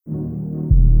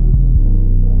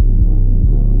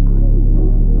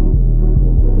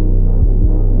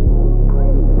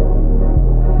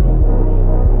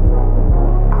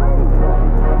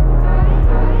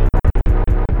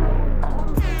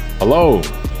Hello,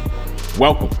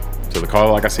 welcome to the Call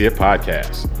It Like I See It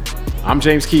podcast. I'm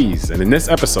James Keys, and in this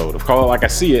episode of Call It Like I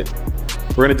See It,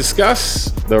 we're going to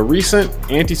discuss the recent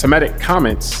anti-Semitic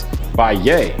comments by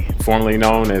Ye, formerly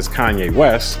known as Kanye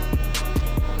West,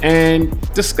 and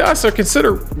discuss or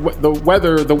consider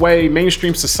whether the way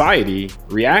mainstream society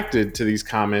reacted to these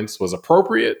comments was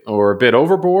appropriate or a bit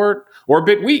overboard or a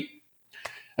bit weak,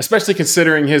 especially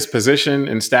considering his position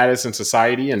and status in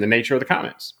society and the nature of the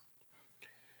comments.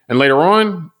 And later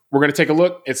on, we're going to take a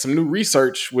look at some new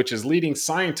research, which is leading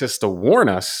scientists to warn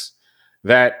us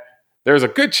that there's a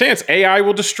good chance AI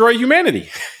will destroy humanity,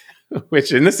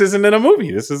 and this isn't in a movie.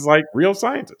 This is like real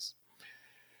scientists.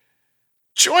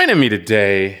 Joining me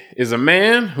today is a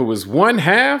man who was one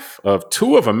half of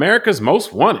two of America's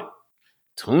most wanted,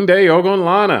 Tunde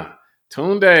Ogunlana.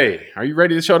 Tunde, are you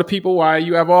ready to show the people why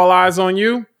you have all eyes on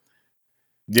you?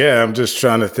 Yeah, I'm just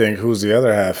trying to think who's the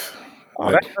other half. Oh,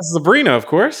 that's Sabrina, of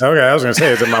course. Okay, I was going to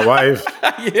say, is it my wife?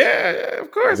 Yeah, of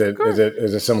course.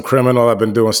 Is it some criminal I've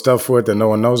been doing stuff with that no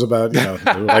one knows about? You know,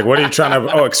 like, what are you trying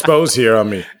to expose here on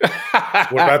me?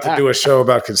 We're about to do a show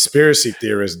about conspiracy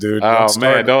theorists, dude.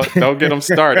 Don't get them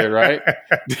started, right?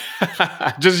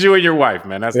 Just you and your wife,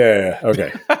 man. Yeah.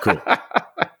 Okay, cool.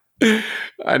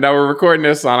 Now we're recording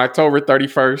this on October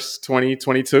 31st,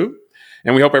 2022,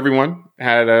 and we hope everyone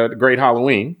had a great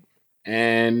Halloween.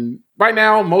 And right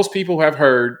now, most people have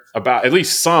heard about at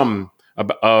least some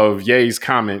of Ye's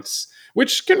comments,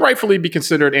 which can rightfully be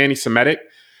considered anti-Semitic,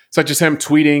 such as him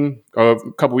tweeting a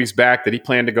couple weeks back that he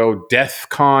planned to go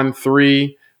DEFCON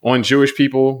 3 on Jewish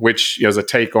people, which is a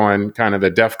take on kind of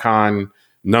the DEFCON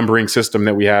numbering system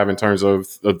that we have in terms of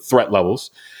threat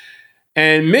levels.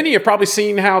 And many have probably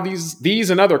seen how these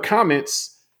and other comments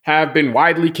have been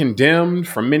widely condemned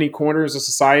from many corners of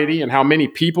society, and how many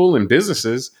people and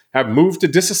businesses have moved to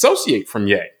disassociate from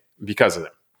Ye because of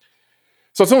them.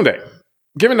 So Tunde,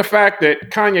 given the fact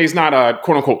that Kanye is not a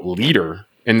quote unquote leader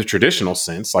in the traditional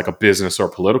sense, like a business or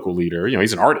political leader,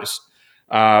 he's an artist.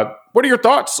 What are your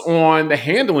thoughts on the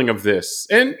handling of this?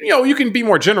 And, you can be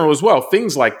more general as well.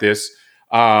 Things like this,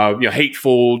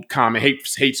 hateful comment,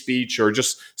 hate speech, or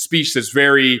just speech that's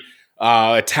very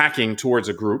attacking towards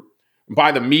a group by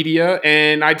the media,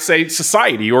 and I'd say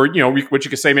society, or what you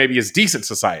could say maybe is decent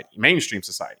society, mainstream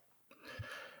society.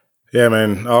 Yeah,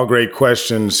 man, all great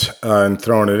questions, and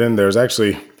throwing it in there is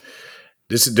actually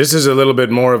this is a little bit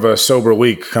more of a sober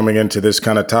week coming into this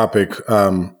kind of topic,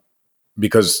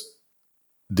 because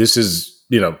this is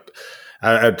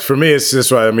for me, it's just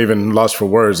why I'm even lost for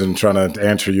words and trying to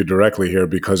answer you directly here,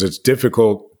 because it's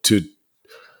difficult to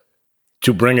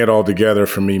bring it all together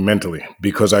for me mentally,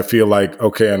 because I feel like,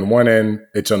 okay, on one end,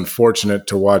 it's unfortunate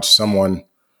to watch someone,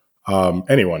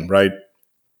 anyone, right,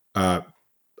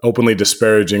 openly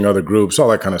disparaging other groups, all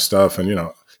that kind of stuff.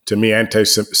 And, to me,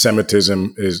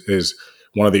 anti-Semitism is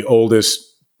one of the oldest,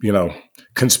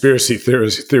 conspiracy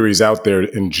theories out there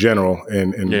in general,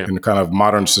 in kind of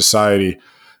modern society,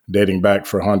 dating back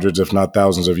for hundreds, if not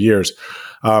thousands of years.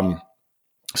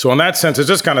 So in that sense, it's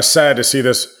just kind of sad to see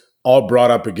this all brought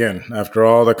up again after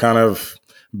all the kind of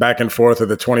back and forth of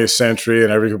the 20th century,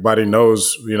 and everybody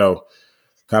knows,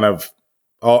 kind of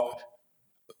all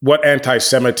what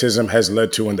anti-Semitism has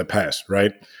led to in the past,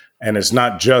 right? And it's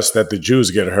not just that the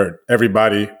Jews get hurt.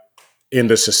 Everybody in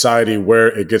the society where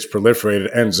it gets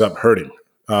proliferated ends up hurting.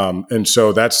 And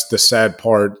so that's the sad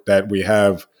part, that we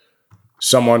have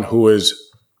someone who is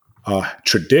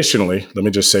traditionally, let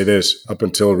me just say this, up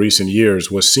until recent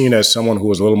years, was seen as someone who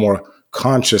was a little more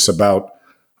conscious about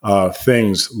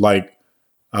things like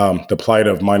the plight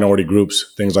of minority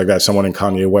groups, things like that, someone in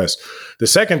Kanye West. The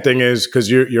second thing is, because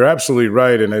you're absolutely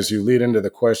right, and as you lead into the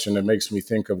question, it makes me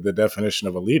think of the definition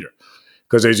of a leader.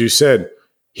 Because as you said,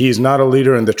 he's not a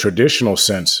leader in the traditional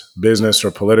sense, business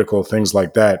or political, things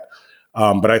like that.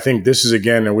 But I think this is,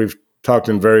 again, and we've talked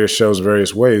in various shows,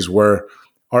 various ways, where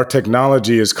our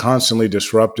technology is constantly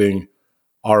disrupting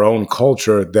our own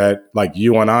culture that, like,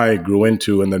 you and I grew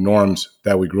into, and the norms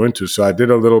that we grew into. So I did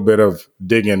a little bit of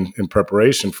digging in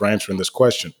preparation for answering this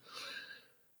question.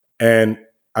 And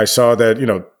I saw that,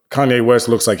 Kanye West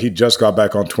looks like he just got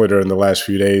back on Twitter in the last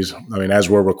few days. I mean, as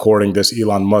we're recording this,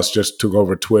 Elon Musk just took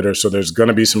over Twitter. So there's going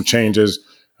to be some changes.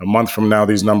 A month from now,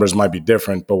 these numbers might be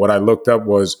different. But what I looked up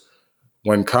was,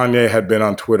 when Kanye had been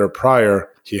on Twitter prior,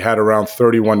 he had around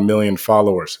 31 million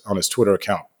followers on his Twitter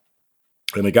account.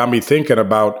 And it got me thinking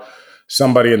about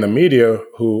somebody in the media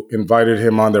who invited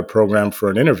him on their program for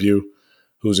an interview,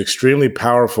 who's extremely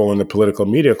powerful in the political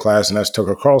media class, and that's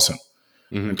Tucker Carlson.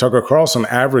 Mm-hmm. And Tucker Carlson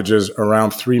averages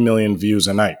around 3 million viewers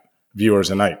a night.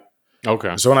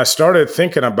 Okay. So when I started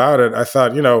thinking about it, I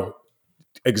thought,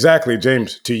 exactly,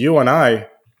 James, to you and I,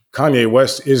 Kanye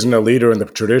West isn't a leader in the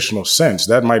traditional sense.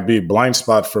 That might be a blind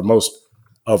spot for most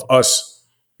of us,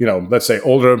 let's say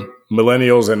older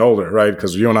millennials and older, right?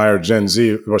 Because you and I are Gen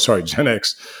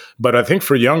X. But I think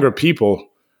for younger people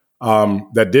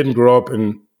that didn't grow up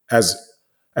in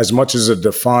as much as a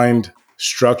defined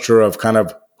structure of kind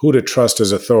of who to trust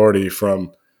as authority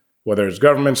from whether it's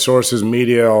government sources,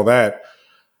 media, all that,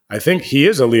 I think he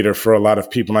is a leader for a lot of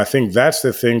people. And I think that's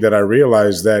the thing that I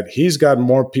realized, that he's got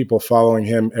more people following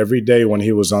him every day when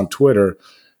he was on Twitter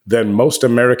than most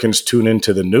Americans tune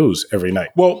into the news every night.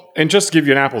 Well, and just to give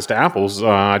you an apples to apples,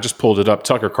 I just pulled it up.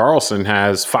 Tucker Carlson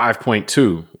has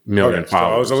 5.2 million followers. So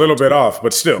I was a little bit off,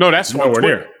 but still. No, that's nowhere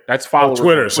near. That's followers on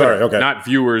Twitter. On Twitter. Sorry, okay. Not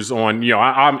viewers on,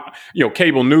 I'm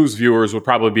cable news viewers would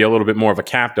probably be a little bit more of a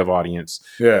captive audience.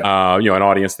 Yeah. An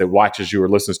audience that watches you or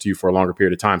listens to you for a longer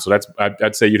period of time. So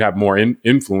I'd say you'd have more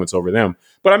influence over them.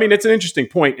 But I mean, it's an interesting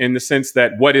point in the sense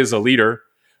that what is a leader?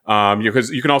 Because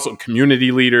you can also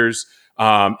community leaders,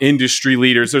 industry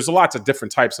leaders. There's lots of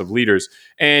different types of leaders.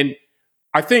 And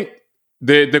I think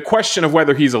the question of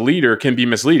whether he's a leader can be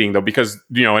misleading, though, because,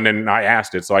 and then I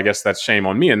asked it. So I guess that's shame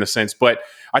on me in the sense. But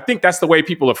I think that's the way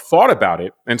people have thought about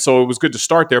it. And so it was good to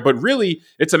start there. But really,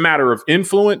 it's a matter of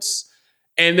influence.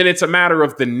 And then it's a matter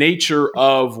of the nature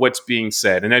of what's being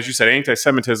said. And as you said,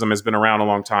 anti-Semitism has been around a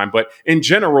long time. But in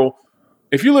general,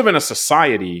 if you live in a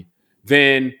society,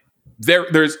 then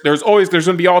there's going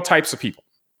to be all types of people,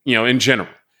 in general.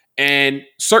 And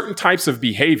certain types of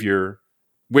behavior,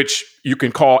 which you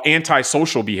can call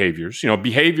antisocial behaviors,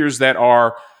 behaviors that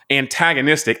are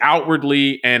antagonistic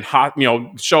outwardly and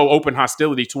show open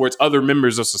hostility towards other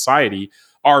members of society,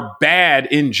 are bad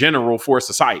in general for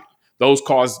society. Those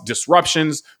cause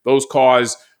disruptions. Those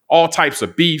cause all types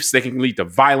of beefs. They can lead to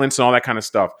violence and all that kind of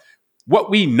stuff. What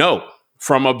we know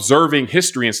from observing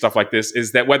history and stuff like this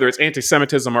is that whether it's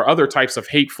anti-Semitism or other types of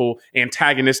hateful,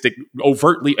 antagonistic,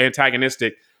 overtly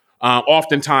antagonistic,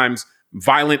 oftentimes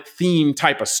violent theme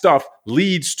type of stuff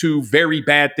leads to very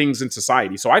bad things in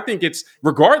society. So I think it's,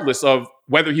 regardless of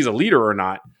whether he's a leader or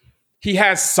not, he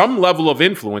has some level of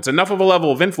influence, enough of a level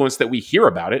of influence that we hear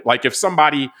about it. Like if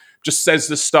somebody just says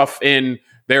this stuff in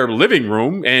their living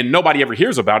room and nobody ever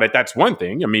hears about it, that's one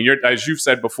thing. I mean, as you've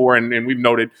said before, and we've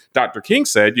noted, Dr. King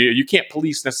said, you can't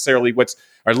police necessarily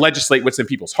or legislate what's in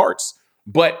people's hearts.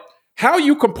 But how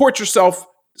you comport yourself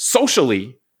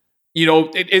socially,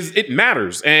 it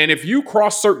matters. And if you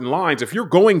cross certain lines, if you're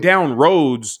going down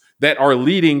roads that are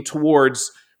leading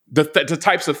towards the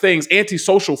types of things,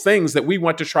 antisocial things that we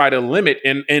want to try to limit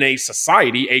in a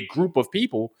society, a group of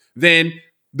people, then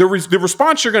the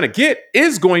response you're going to get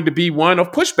is going to be one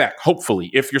of pushback, hopefully,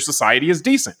 if your society is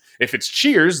decent. If it's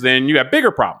cheers, then you have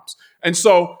bigger problems. And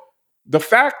so the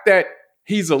fact that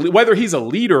whether he's a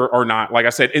leader or not, like I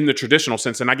said, in the traditional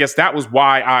sense, and I guess that was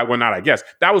why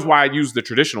that was why I used the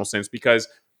traditional sense, because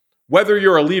whether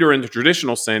you're a leader in the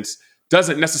traditional sense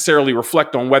doesn't necessarily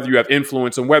reflect on whether you have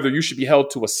influence and whether you should be held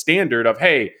to a standard of,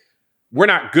 hey, we're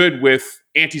not good with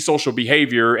antisocial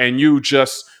behavior and you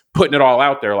just putting it all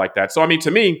out there like that. So, I mean,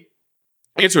 to me,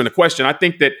 answering the question, I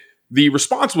think that the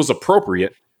response was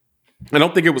appropriate. I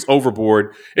don't think it was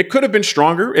overboard. It could have been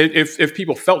stronger if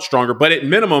people felt stronger, but at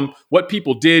minimum, what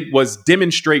people did was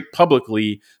demonstrate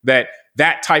publicly that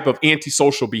type of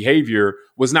antisocial behavior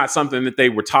was not something that they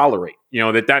would tolerate.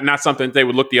 That not something that they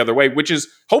would look the other way, which is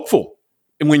hopeful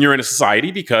when you're in a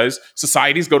society, because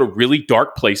societies go to really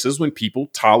dark places when people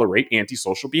tolerate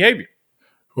antisocial behavior.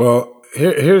 Well,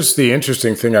 here's the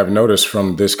interesting thing I've noticed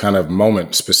from this kind of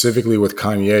moment, specifically with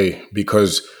Kanye,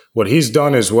 because what he's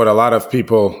done is what a lot of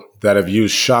people that have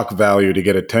used shock value to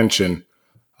get attention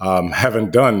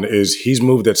haven't done, is he's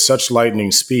moved at such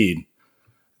lightning speed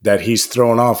that he's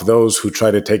thrown off those who try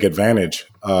to take advantage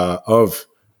of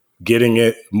getting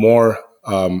it more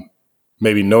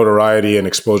maybe notoriety and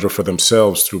exposure for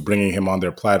themselves through bringing him on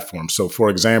their platform. So, for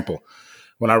example,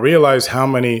 when I realized how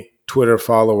many Twitter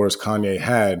followers Kanye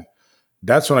had,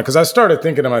 that's when because I started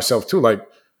thinking to myself too, like,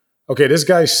 okay, this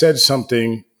guy said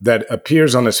something that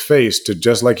appears on his face to,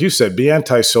 just like you said, be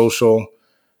antisocial,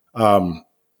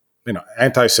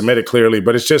 anti-Semitic clearly,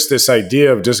 but it's just this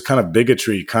idea of just kind of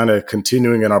bigotry kind of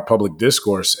continuing in our public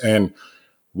discourse. And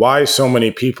why so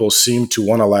many people seem to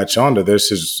want to latch onto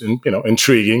this is,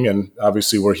 intriguing. And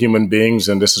obviously we're human beings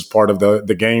and this is part of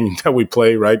the game that we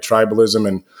play, right?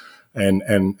 Tribalism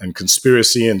and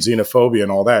conspiracy and xenophobia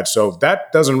and all that. So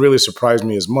that doesn't really surprise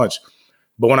me as much.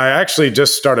 But when I actually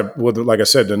just started with, like I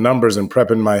said, the numbers and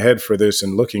prepping my head for this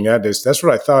and looking at this, that's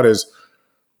what I thought is,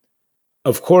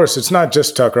 of course, it's not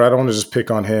just Tucker. I don't want to just pick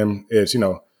on him. It's,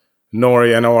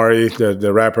 Nori, N-O-R-E,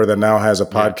 the rapper that now has a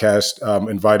podcast,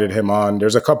 invited him on.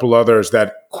 There's a couple others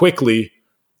that quickly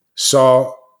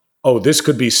saw, oh, this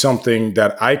could be something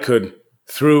that I could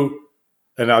through,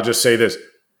 and I'll just say this,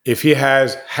 if he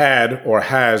has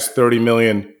 30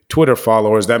 million Twitter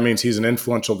followers, that means he's an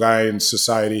influential guy in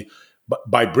society. But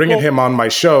by bringing him on my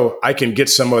show, I can get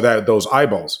some of those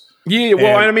eyeballs. Yeah,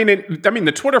 well, I mean,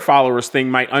 the Twitter followers thing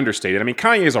might understate it. I mean,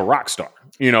 Kanye is a rock star,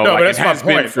 no, like that's it has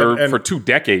my been point. for 2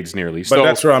 decades nearly. But So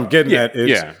that's where I'm getting at. Is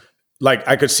yeah. like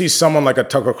I could see someone like a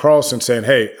Tucker Carlson saying,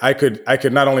 "Hey, I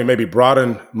could not only maybe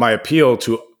broaden my appeal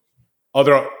to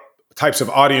other types of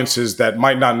audiences that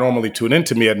might not normally tune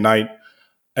into me at night,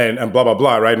 and blah blah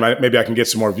blah." Right? Maybe I can get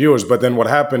some more viewers. But then what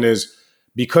happened is,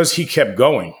 because he kept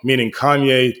going, meaning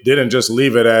Kanye didn't just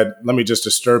leave it at, let me just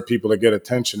disturb people to get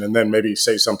attention and then maybe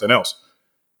say something else.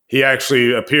 He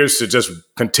actually appears to just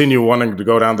continue wanting to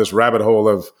go down this rabbit hole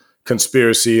of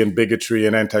conspiracy and bigotry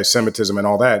and anti-Semitism and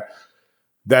all that.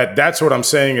 That's what I'm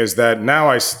saying, is that now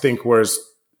I think whereas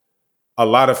a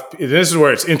lot of, this is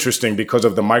where it's interesting because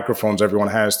of the microphones everyone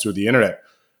has through the internet.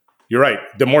 You're right.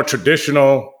 The more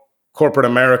traditional corporate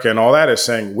America and all that is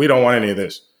saying, we don't want any of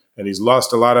this. And he's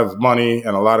lost a lot of money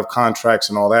and a lot of contracts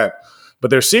and all that.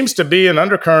 But there seems to be an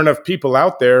undercurrent of people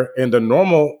out there in the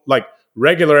normal, like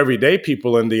regular everyday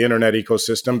people in the internet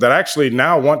ecosystem that actually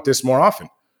now want this more often.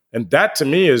 And that to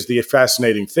me is the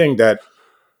fascinating thing, that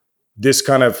this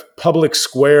kind of public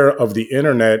square of the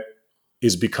internet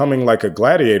is becoming like a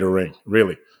gladiator ring,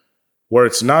 really, where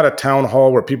it's not a town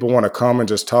hall where people want to come and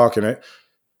just talk in it.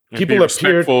 People be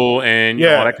respectful and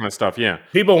all that kind of stuff. Yeah.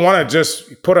 People want to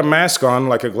just put a mask on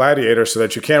like a gladiator so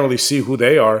that you can't really see who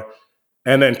they are,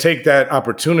 and then take that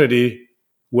opportunity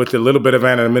with a little bit of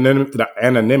anonymity,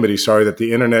 that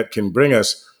the internet can bring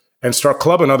us, and start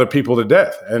clubbing other people to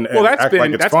death.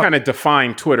 That's kind of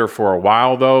defined Twitter for a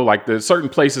while, though. Like the certain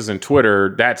places in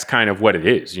Twitter, that's kind of what it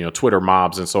is. Twitter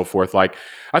mobs and so forth. Like,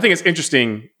 I think it's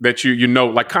interesting that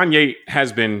like Kanye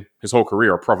has been his whole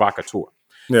career a provocateur.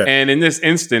 Yeah. And in this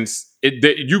instance,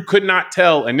 you could not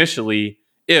tell initially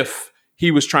if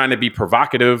he was trying to be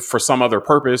provocative for some other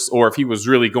purpose, or if he was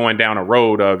really going down a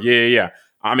road of,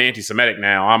 I'm anti-Semitic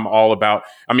now. I'm all about,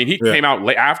 he came out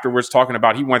afterwards talking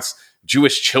about he wants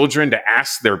Jewish children to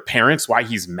ask their parents why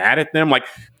he's mad at them. Like,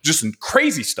 just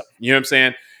crazy stuff. You know what I'm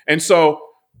saying? And so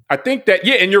I think that,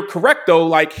 and you're correct, though.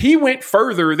 Like, he went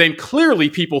further than clearly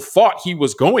people thought he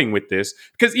was going with this.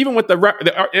 Because even with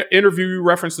the interview you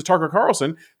referenced to Tucker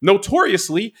Carlson,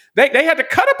 notoriously, they had to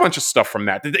cut a bunch of stuff from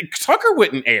that. Tucker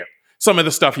wouldn't air some of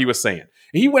the stuff he was saying.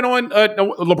 He went on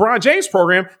LeBron James'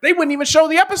 program. They wouldn't even show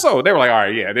the episode. They were like, all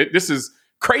right, this is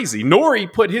crazy.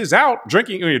 Nori put his out,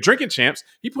 drinking champs.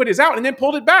 He put his out and then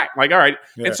pulled it back. Like, all right.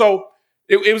 Yeah. And so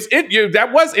that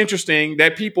was interesting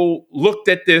that people looked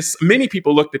at this. Many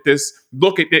people look at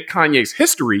Kanye's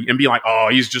history and be like, oh,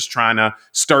 he's just trying to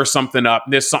stir something up.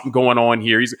 There's something going on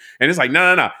here. And it's like,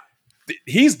 no.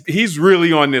 He's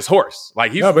really on this horse.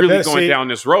 Like, he's really going down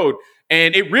this road.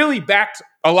 And it really backed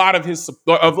a lot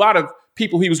of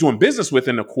people he was doing business with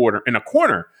in a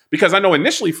corner. Because I know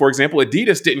initially, for example,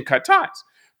 Adidas didn't cut ties.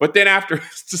 But then after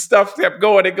the stuff kept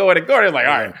going, they're like, all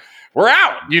right, we're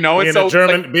out,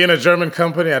 Being a German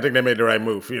company, I think they made the right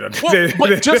move. Well,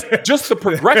 but just the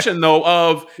progression though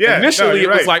of initially it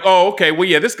was like, oh, okay,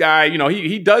 well, this guy,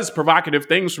 he does provocative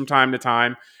things from time to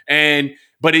time,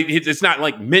 but it's not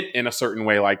like meant in a certain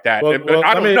way like that. Well,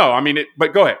 I don't know.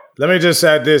 But go ahead. Let me just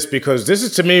add this, because this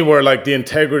is to me where like the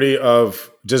integrity of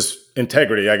just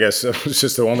integrity, I guess it's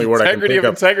just the only word I can think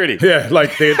of. Integrity. Yeah,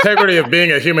 like the integrity of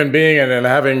being a human being and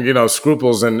having,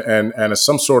 scruples and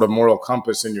some sort of moral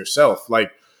compass in yourself.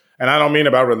 Like, and I don't mean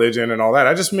about religion and all that.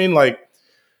 I just mean like,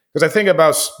 because I think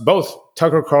about both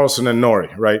Tucker Carlson and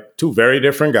Nori, right? Two very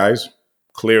different guys,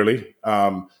 clearly.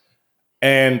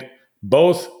 And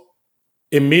both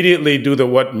immediately do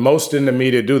what most in the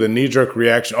media do, the knee-jerk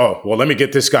reaction. Oh, well, let me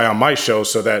get this guy on my show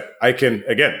so that I can,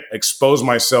 again, expose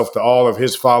myself to all of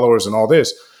his followers and all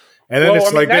this. And then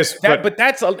but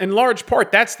that's in large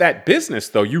part, that's that business,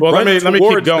 though. Let me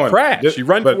keep going. The crash. You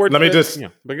run towards let me just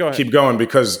keep going,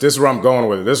 because this is where I'm going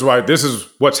with it. This is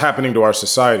what's happening to our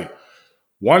society.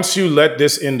 Once you let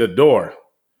this in the door,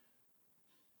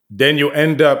 then you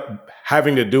end up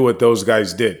having to do what those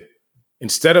guys did.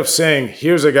 Instead of saying,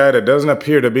 here's a guy that doesn't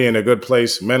appear to be in a good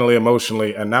place mentally,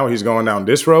 emotionally, and now he's going down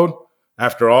this road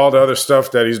after all the other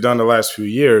stuff that he's done the last few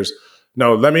years.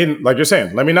 No, like you're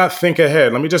saying, let me not think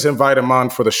ahead. Let me just invite him on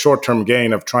for the short-term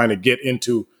gain of trying to get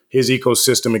into his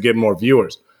ecosystem and get more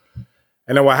viewers.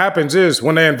 And then what happens is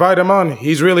when they invite him on,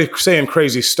 he's really saying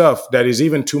crazy stuff that is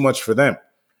even too much for them.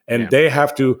 And they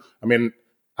have to,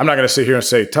 I'm not going to sit here and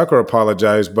say Tucker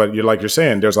apologized, but you're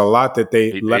saying, there's a lot that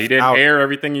they left he didn't out. air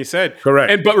everything he said.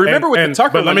 Correct. But remember with the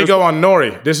Tucker, but let me go on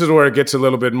Nori. This is where it gets a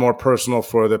little bit more personal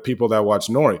for the people that watch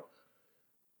Nori.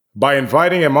 By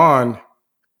inviting him on,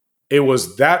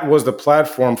 that was the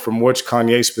platform from which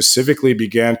Kanye specifically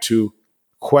began to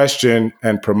question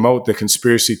and promote the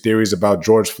conspiracy theories about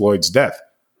George Floyd's death.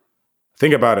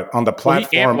 Think about it on the platform.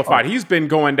 He amplified. He's been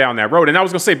going down that road. And I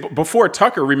was going to say, before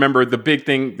Tucker, remember the big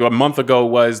thing a month ago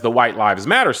was the White Lives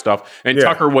Matter stuff. And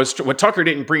Tucker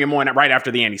didn't bring him on right after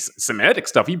the anti-Semitic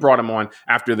stuff. He brought him on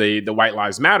after the White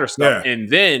Lives Matter stuff. Yeah. And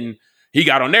then he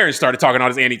got on there and started talking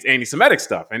all this anti-Semitic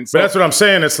stuff. And so, but that's what I'm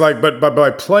saying. It's like, but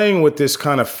by playing with this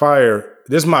kind of fire,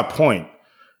 this is my point.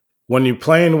 When you're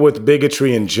playing with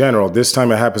bigotry in general, this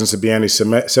time it happens to be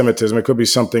anti-Semitism. It could be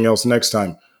something else next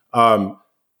time.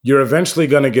 You're eventually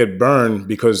going to get burned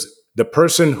because the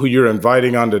person who you're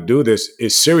inviting on to do this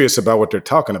is serious about what they're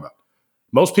talking about.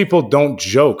 Most people don't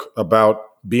joke about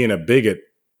being a bigot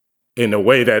in a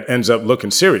way that ends up looking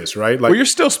serious, right? Well, you're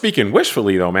still speaking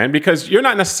wishfully though, man, because you're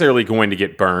not necessarily going to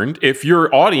get burned if you're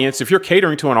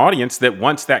catering to an audience that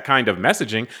wants that kind of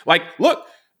messaging. Like, look,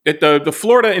 at the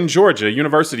Florida and Georgia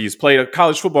universities played a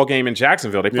college football game in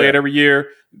Jacksonville. They play it every year.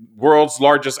 World's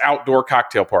largest outdoor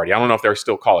cocktail party. I don't know if they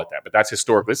still call it that, but that's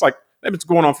historically. It's like it's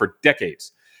going on for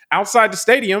decades. Outside the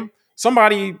stadium,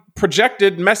 somebody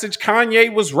projected message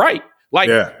Kanye was right.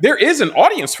 There is an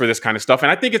audience for this kind of stuff.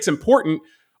 And I think it's important,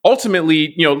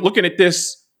 ultimately, looking at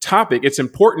this topic, it's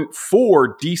important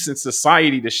for decent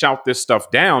society to shout this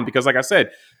stuff down because, like I said,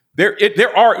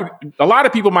 there are a lot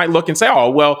of people might look and say, oh,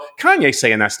 well, Kanye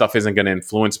saying that stuff isn't going to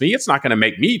influence me. It's not going to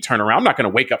make me turn around. I'm not going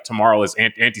to wake up tomorrow as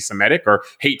anti-Semitic or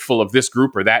hateful of this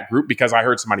group or that group because I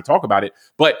heard somebody talk about it.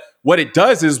 But what it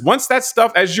does is once that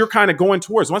stuff, as you're kind of going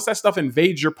towards, once that stuff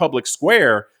invades your public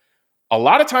square, a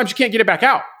lot of times you can't get it back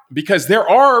out because there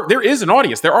is an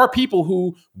audience. There are people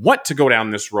who want to go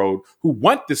down this road, who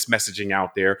want this messaging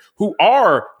out there, who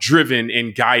are driven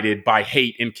and guided by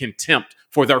hate and contempt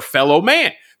for their fellow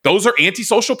man. Those are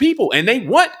antisocial people, and they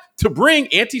want to bring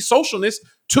antisocialness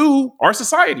to our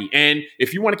society. And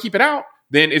if you want to keep it out,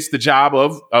 then it's the job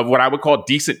of what I would call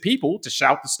decent people to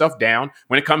shout the stuff down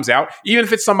when it comes out, even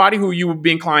if it's somebody who you would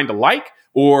be inclined to like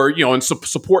or, in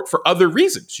support for other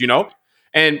reasons,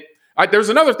 And there's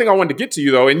another thing I wanted to get to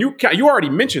you, though, and you already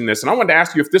mentioned this, and I wanted to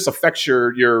ask you if this affects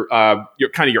your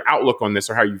kind of your outlook on this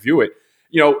or how you view it.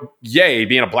 Ye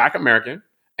being a Black American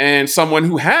and someone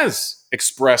who has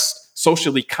expressed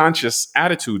socially conscious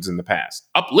attitudes in the past,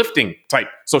 uplifting type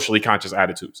socially conscious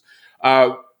attitudes.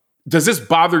 Does this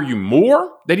bother you more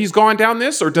that he's gone down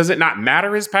this, or does it not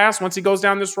matter his past once he goes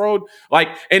down this road?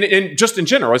 And just in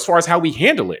general, as far as how we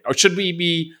handle it, or should we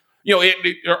be,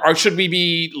 or should we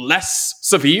be less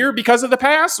severe because of the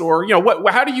past, or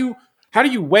how do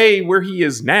you weigh where he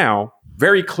is now,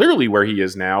 very clearly where he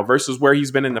is now, versus where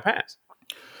he's been in the past?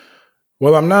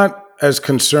 Well, I'm not as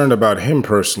concerned about him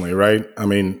personally, right? I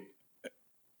mean,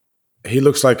 he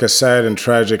looks like a sad and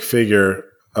tragic figure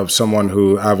of someone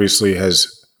who obviously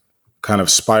has kind of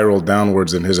spiraled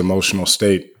downwards in his emotional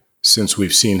state since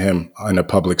we've seen him in a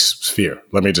public sphere.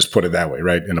 Let me just put it that way,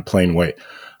 right? In a plain way.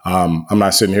 I'm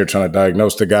not sitting here trying to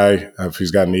diagnose the guy if he's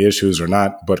got any issues or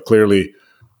not, but clearly,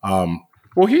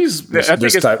 well, he's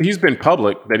been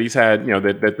public that he's had,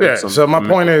 So my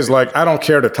point is, I don't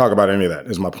care to talk about any of that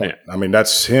is my point. Yeah. I mean,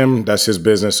 that's him, that's his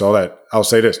business, all that. I'll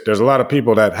say this. There's a lot of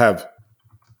people that have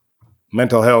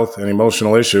mental health and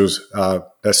emotional issues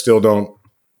that still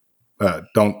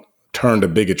don't turn to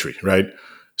bigotry, right?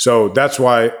 So that's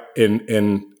why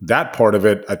in that part of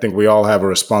it, I think we all have a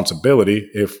responsibility.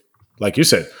 If, like you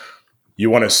said, you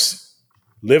want to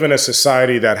live in a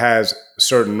society that has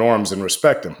certain norms and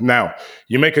respect them. Now,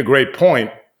 you make a great point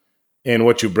in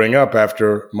what you bring up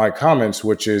after my comments,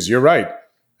 which is you're right.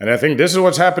 And I think this is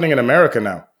what's happening in America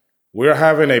now. We're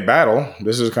having a battle.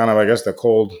 This is kind of, I guess, the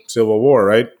cold Civil War,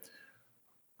 right?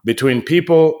 Between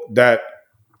people that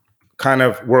kind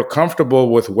of were comfortable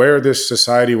with where this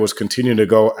society was continuing to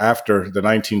go after the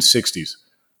 1960s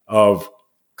of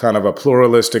kind of a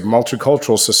pluralistic,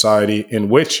 multicultural society in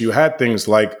which you had things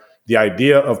like the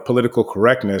idea of political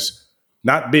correctness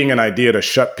not being an idea to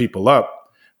shut people up,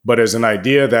 but as an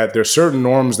idea that there's certain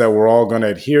norms that we're all going to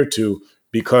adhere to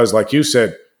because, like you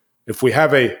said, if we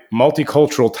have a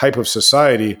multicultural type of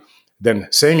society, then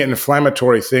saying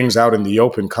inflammatory things out in the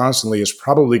open constantly is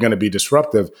probably going to be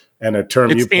disruptive. And a term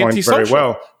you point very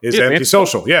well is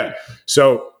antisocial. Yeah.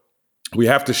 So we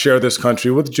have to share this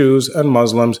country with Jews and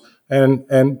Muslims and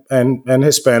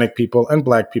Hispanic people and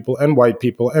Black people and white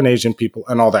people and Asian people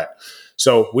and all that.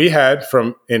 So we had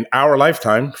in our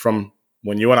lifetime, from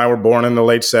when you and I were born in the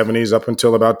late 70s up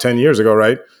until about 10 years ago,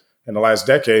 right? In the last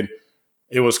decade,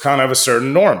 it was kind of a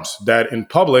certain norms that in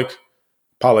public,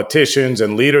 politicians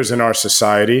and leaders in our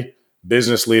society,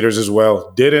 business leaders as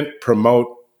well, didn't promote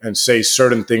and say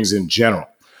certain things in general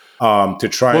to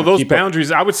try Well, and those keep up.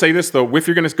 boundaries, I would say this though, if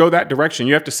you're going to go that direction,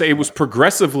 you have to say it was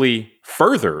progressively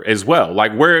further as well.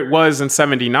 Like where it was in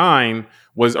 79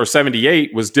 was, or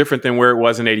 78 was different than where it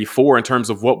was in 84 in terms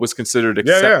of what was considered Yeah,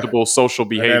 yeah. acceptable social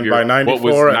And then behavior, by what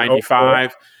was 94 and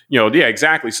 95, yeah,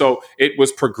 exactly. So it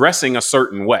was progressing a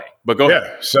certain way, but go ahead.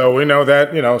 yeah. So we know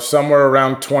that, somewhere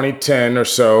around 2010 or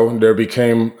so, there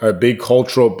became a big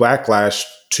cultural backlash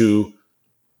to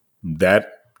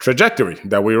that trajectory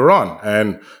that we were on.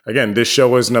 And again, this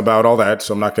show isn't about all that,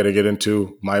 so I'm not going to get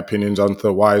into my opinions on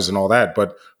the whys and all that,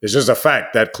 but it's just a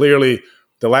fact that clearly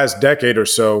the last decade or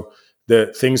so,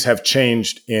 the things have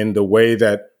changed in the way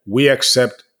that we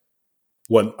accept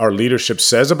what our leadership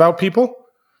says about people,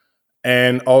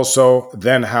 and also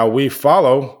then how we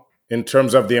follow in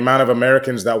terms of the amount of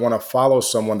Americans that want to follow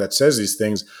someone that says these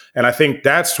things. And I think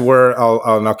that's where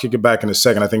I'll kick it back in a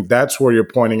second. I think that's where you're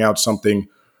pointing out something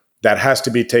that has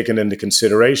to be taken into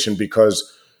consideration,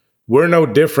 because we're no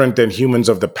different than humans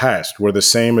of the past. We're the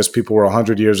same as people were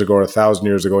 100 years ago or 1,000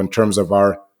 years ago in terms of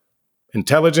our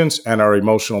intelligence and our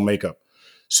emotional makeup.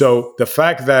 So the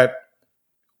fact that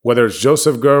whether it's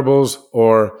Joseph Goebbels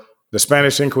or the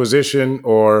Spanish Inquisition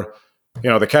or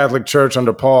the Catholic Church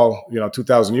under Paul,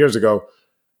 2,000 years ago,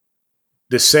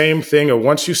 the same thing. Or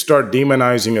once you start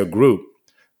demonizing a group,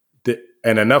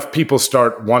 and enough people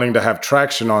start wanting to have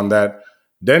traction on that,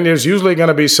 then there's usually going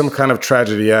to be some kind of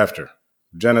tragedy after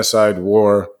genocide,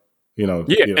 war.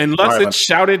 Unless violence. it's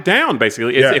shouted down,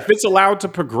 basically. Yeah. If it's allowed to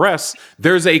progress,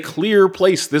 there's a clear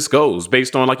place this goes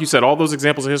based on, like you said, all those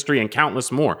examples of history and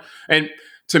countless more. And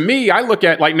to me, I look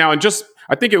at like now, and just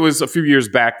I think it was a few years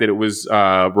back that it was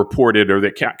reported, or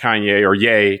that Kanye or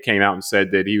Ye came out and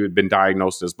said that he had been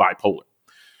diagnosed as bipolar.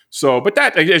 So, but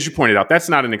that, as you pointed out, that's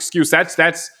not an excuse.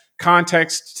 That's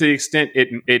context to the extent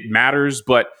it matters,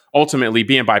 but ultimately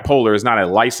being bipolar is not a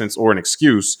license or an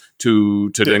excuse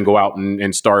to then go out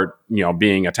and start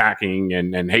being attacking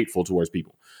and hateful towards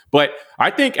people. But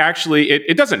I think actually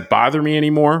it doesn't bother me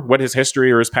anymore what his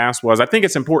history or his past was. I think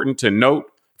it's important to note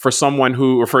for someone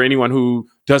who, or for anyone who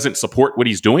doesn't support what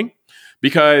he's doing,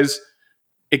 because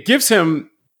it gives him,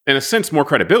 in a sense, more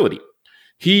credibility.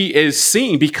 He is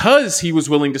seen, because he was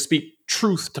willing to speak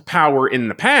truth to power in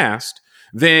the past,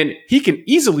 then he can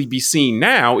easily be seen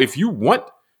now, if you want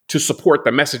to support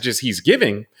the messages he's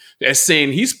giving, as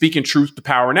saying he's speaking truth to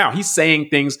power now. He's saying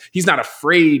things, he's not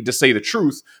afraid to say the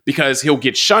truth because he'll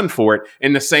get shunned for it,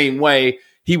 in the same way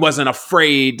he wasn't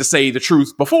afraid to say the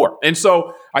truth before. And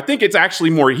so I think it's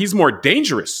actually he's more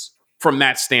dangerous from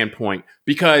that standpoint,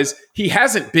 because he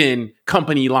hasn't been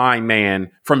company line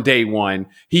man from day one.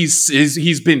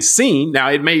 He's been seen. Now,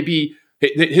 it may be,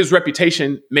 his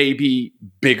reputation may be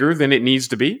bigger than it needs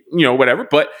to be, whatever,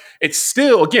 but it's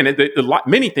still, again,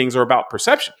 many things are about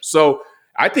perception. So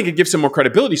I think it gives him more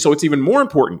credibility. So it's even more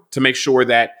important to make sure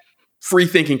that free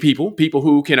thinking people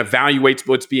who can evaluate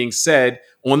what's being said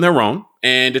on their own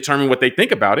and determine what they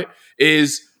think about it,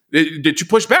 is that you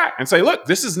push back and say, look,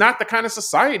 this is not the kind of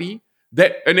society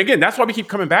that, and again, that's why we keep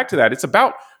coming back to that. It's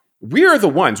about, we're the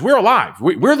ones, we're alive.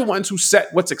 We're the ones who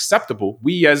set what's acceptable.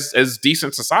 We as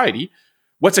decent society,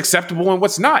 what's acceptable and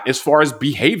what's not, as far as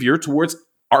behavior towards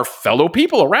our fellow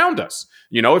people around us.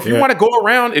 If you want to go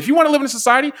around, if you want to live in a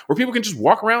society where people can just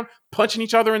walk around punching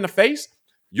each other in the face,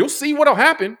 you'll see what'll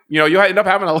happen. You'll end up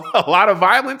having a lot of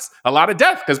violence, a lot of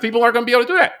death, because people aren't going to be able to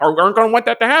do that, or aren't going to want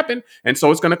that to happen. And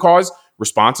so it's going to cause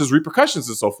responses, repercussions,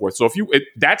 and so forth. So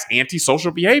that's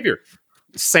antisocial behavior.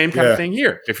 Same kind of thing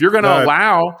here. If you're going to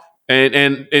allow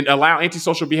and allow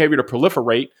antisocial behavior to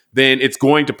proliferate, then it's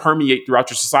going to permeate throughout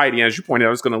your society. And as you pointed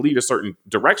out, it's going to lead a certain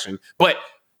direction. But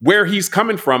where he's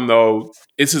coming from, though,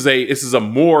 this is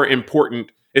more important,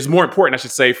 I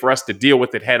should say, for us to deal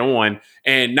with it head on,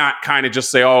 and not kind of just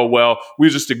say, oh, well,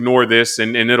 we'll just ignore this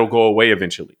and it'll go away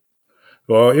eventually.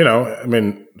 Well,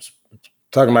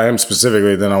 talking about him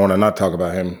specifically, then I want to not talk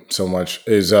about him so much,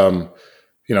 is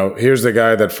here's the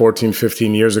guy that 14,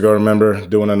 15 years ago, remember,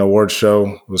 doing an award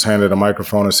show, was handed a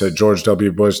microphone and said, George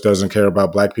W. Bush doesn't care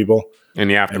about black people. In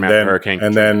the aftermath of Hurricane.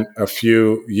 And then a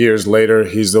few years later,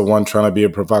 he's the one trying to be a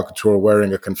provocateur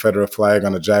wearing a Confederate flag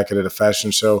on a jacket at a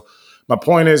fashion show. My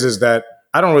point is that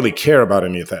I don't really care about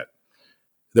any of that.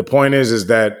 The point is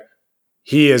that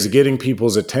he is getting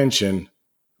people's attention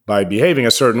by behaving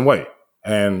a certain way.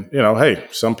 And, hey,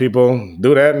 some people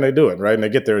do that and they do it, right? And they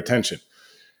get their attention.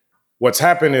 What's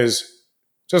happened is,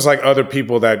 just like other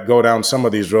people that go down some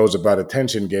of these roads about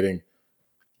attention getting,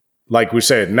 like we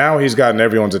said, now he's gotten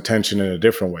everyone's attention in a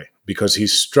different way because he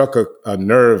struck a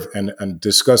nerve and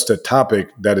discussed a topic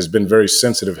that has been very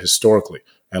sensitive historically.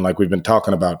 And like we've been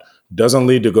talking about, doesn't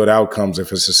lead to good outcomes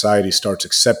if a society starts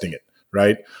accepting it,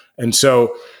 right? And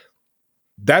so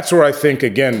that's where I think,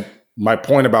 again, my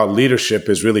point about leadership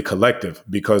is really collective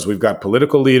because we've got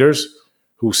political leaders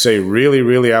who say really,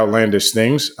 really outlandish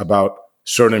things about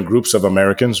certain groups of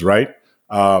Americans, right?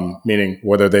 Meaning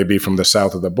whether they be from the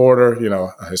south of the border,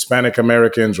 Hispanic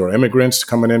Americans or immigrants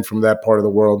coming in from that part of the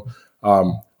world,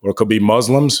 or it could be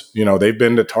Muslims. They've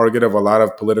been the target of a lot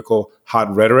of political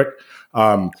hot rhetoric.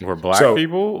 Or black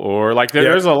people, or like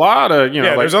there's a lot of,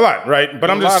 there's a lot, right? But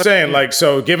I'm just saying,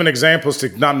 so giving examples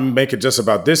to not make it just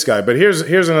about this guy. But here's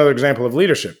another example of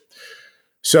leadership.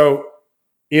 So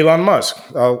Elon Musk,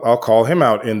 I'll call him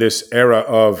out in this era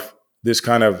of this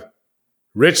kind of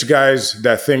rich guys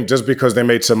that think just because they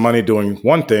made some money doing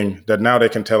one thing, that now they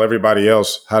can tell everybody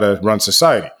else how to run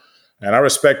society. And I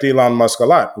respect Elon Musk a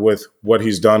lot with what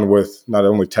he's done with not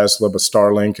only Tesla, but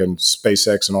Starlink and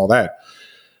SpaceX and all that.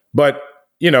 But,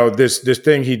 this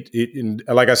thing, he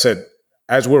like I said,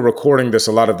 as we're recording this,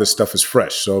 a lot of this stuff is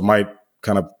fresh. So it might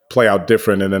kind of play out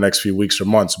different in the next few weeks or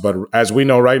months. But as we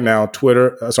know right now,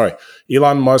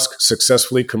 Elon Musk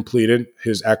successfully completed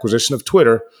his acquisition of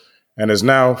Twitter and is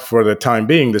now, for the time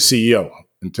being, the CEO,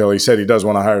 until he said he does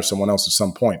want to hire someone else at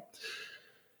some point.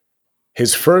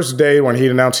 His first day when he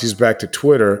announced he's back to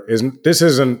Twitter, this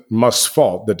isn't Musk's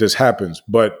fault that this happens,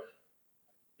 but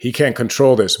he can't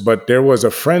control this. But there was a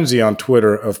frenzy on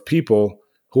Twitter of people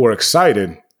who were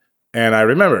excited. And I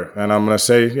remember, and I'm going to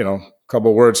say, a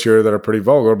couple words here that are pretty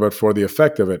vulgar, but for the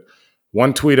effect of it.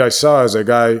 One tweet I saw is a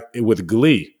guy with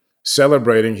glee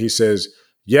celebrating. He says,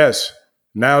 yes,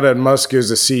 now that Musk is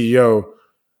the CEO,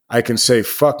 I can say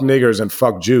fuck niggers and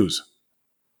fuck Jews.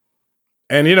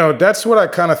 And, that's what I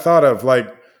kind of thought of.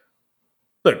 Like,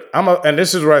 look, and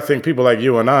this is where I think people like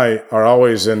you and I are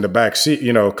always in the back seat,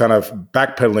 kind of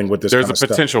backpedaling with this. There's a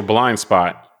potential blind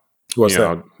spot. What's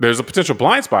that? There's a potential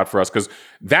blind spot for us because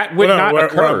that would not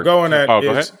occur. Where I'm going at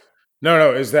go ahead.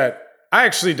 Is that I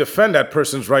actually defend that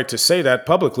person's right to say that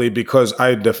publicly because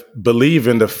I believe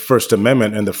in the First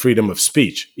Amendment and the freedom of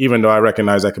speech, even though I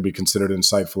recognize that could be considered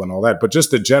insightful and all that. But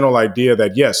just the general idea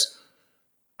that, yes,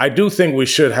 I do think we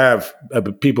should have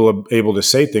people able to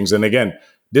say things. And again,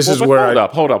 this is where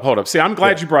hold up. See, I'm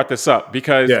glad you brought this up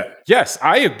because, yes,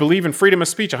 I believe in freedom of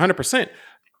speech 100%.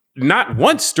 Not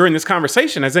once during this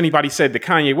conversation has anybody said that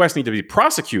Kanye West needs to be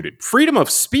prosecuted. Freedom of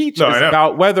speech is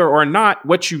about whether or not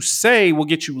what you say will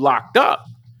get you locked up.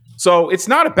 So it's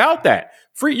not about that.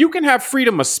 You can have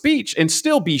freedom of speech and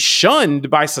still be shunned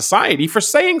by society for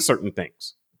saying certain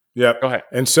things. Yeah. Go ahead.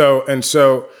 And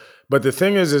so, but the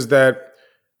thing is that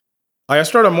I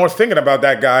started more thinking about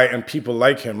that guy and people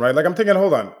like him, right? Like I'm thinking,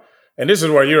 hold on. And this is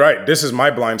where you're right. This is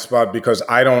my blind spot because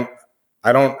I'm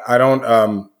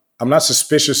not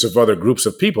suspicious of other groups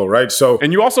of people, right? So,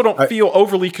 and you also don't feel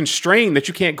overly constrained that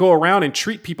you can't go around and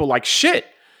treat people like shit.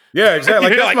 Yeah, exactly.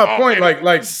 Like that's my point. Man,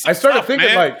 like I started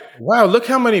thinking, like, wow, look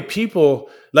how many people.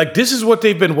 Like this is what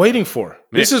they've been waiting for. Man.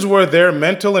 This is where their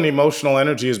mental and emotional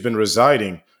energy has been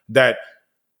residing. That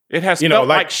it has felt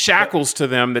like shackles to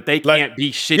them that they can't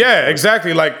be shit. Yeah,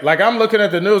 exactly. Like I'm looking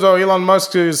at the news. Oh, Elon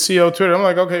Musk is CEO of Twitter. I'm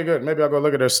like, okay, good. Maybe I'll go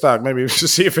look at their stock. Maybe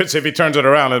see if he turns it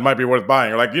around. It might be worth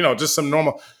buying. Or like just some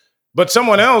normal. But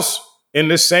someone else in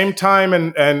this same time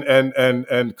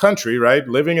and country, right,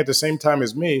 living at the same time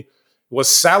as me, was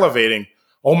salivating.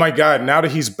 Oh my God! Now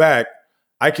that he's back,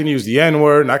 I can use the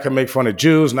N-word and I can make fun of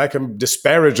Jews and I can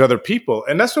disparage other people.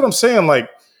 And that's what I'm saying. Like,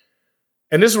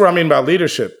 and this is what I mean about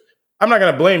leadership. I'm not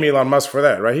going to blame Elon Musk for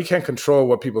that, right? He can't control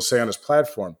what people say on his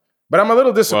platform. But I'm a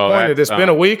little disappointed. It's been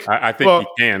a week. I think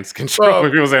he can control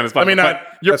what people say on his platform. I mean,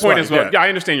 your point is well. Yeah, I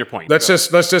understand your point. Let's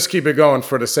just keep it going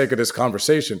for the sake of this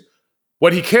conversation.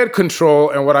 What he can't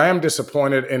control, and what I am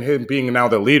disappointed in him being now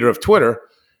the leader of Twitter,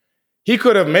 he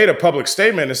could have made a public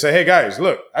statement and say, "Hey guys,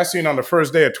 look, I seen on the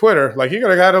first day of Twitter, like he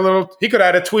could have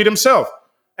had a tweet himself.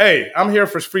 Hey, I'm here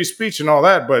for free speech and all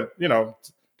that, but to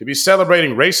be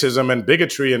celebrating racism and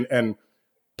bigotry and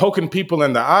poking people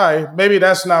in the eye, maybe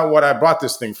that's not what I brought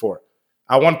this thing for.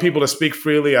 I want people to speak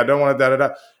freely. I don't want to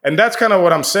da-da-da." And that's kind of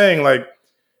what I'm saying. Like,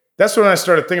 that's when I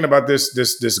started thinking about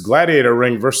this gladiator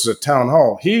ring versus a town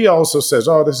hall. He also says,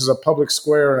 oh, this is a public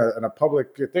square and a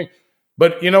public thing.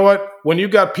 But you know what? When you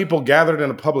got people gathered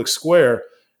in a public square,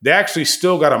 they actually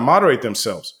still got to moderate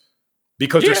themselves.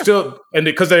 because they're still, and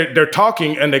because they're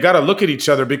talking and they got to look at each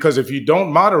other, because if you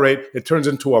don't moderate, it turns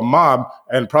into a mob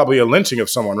and probably a lynching of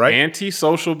someone, right?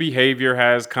 Antisocial behavior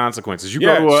has consequences. You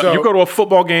Yeah, go to a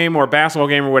football game or a basketball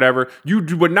game or whatever, you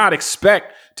would not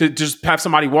expect to just have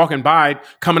somebody walking by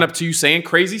coming up to you saying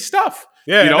crazy stuff.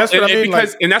 Yeah, you know, that's what I mean.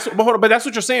 Because but that's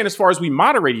what you're saying as far as we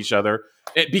moderate each other,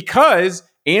 because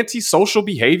antisocial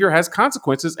behavior has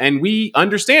consequences, and we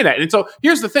understand that. And so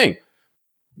here's the thing.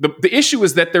 The issue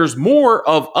is that there's more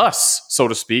of us, so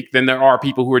to speak, than there are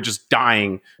people who are just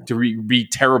dying to be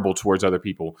terrible towards other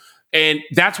people. And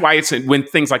that's why when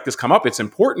things like this come up, it's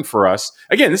important for us.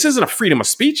 Again, this isn't a freedom of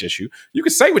speech issue. You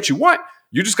can say what you want.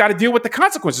 You just got to deal with the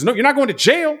consequences. No, you're not going to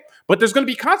jail, but there's going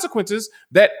to be consequences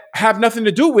that have nothing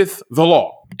to do with the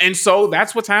law. And so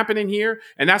that's what's happening here,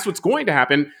 and that's what's going to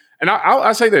happen. And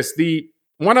I'll say this. The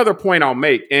one other point I'll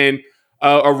make, and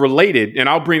related, and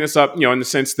I'll bring this up, in the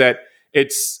sense that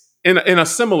it's in a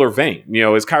similar vein,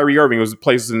 as Kyrie Irving was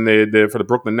placed in for the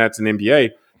Brooklyn Nets and NBA,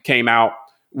 came out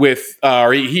with,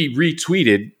 or he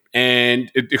retweeted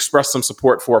and it expressed some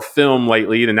support for a film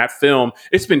lately. And that film,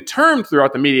 it's been termed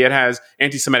throughout the media, it has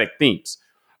anti-Semitic themes.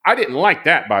 I didn't like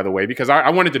that, by the way, because I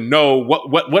wanted to know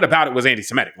what about it was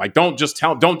anti-Semitic. Like, don't just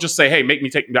say, hey,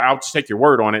 I'll just take your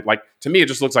word on it. Like, to me, it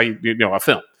just looks like, a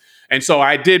film. And so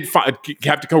I did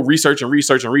have to go research and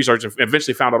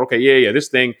eventually found out, okay, yeah, this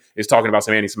thing is talking about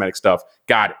some anti-Semitic stuff.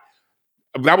 Got it.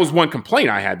 That was one complaint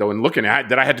I had, though, in looking at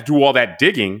that I had to do all that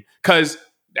digging, because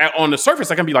on the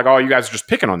surface, I can be like, oh, you guys are just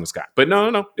picking on this guy. But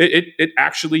no, it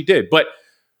actually did. But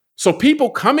so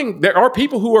there are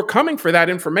people who are coming for that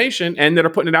information and that are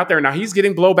putting it out there. Now he's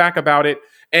getting blowback about it.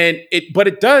 But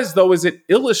it does, though, is it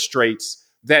illustrates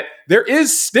that there are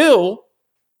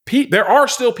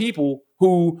still people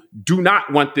who do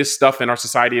not want this stuff in our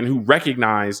society, and who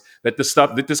recognize that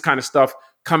this kind of stuff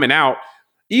coming out,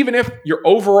 even if your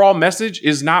overall message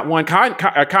is not one.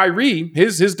 Kyrie,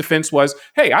 his defense was,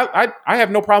 hey, I have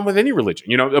no problem with any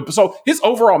religion. So his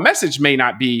overall message may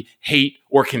not be hate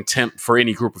or contempt for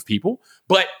any group of people,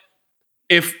 but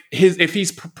if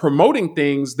he's promoting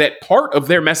things that part of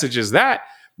their message is that,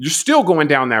 you're still going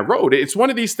down that road. It's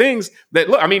one of these things that,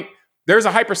 look, I mean, there's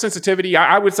a hypersensitivity.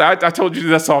 I would say, I told you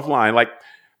this offline, like,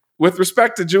 with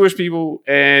respect to Jewish people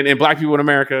and Black people in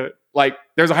America, like,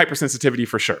 there's a hypersensitivity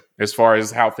for sure as far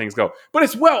as how things go, but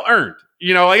it's well earned.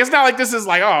 Like, it's not like this is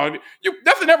like, oh,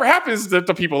 nothing ever happens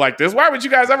to people like this. Why would you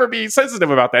guys ever be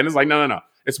sensitive about that? And it's like, no.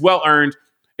 It's well earned.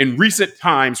 In recent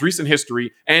times, recent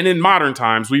history, and in modern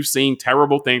times, we've seen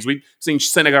terrible things. We've seen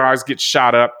synagogues get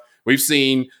shot up. We've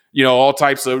seen, all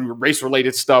types of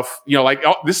race-related stuff. Like,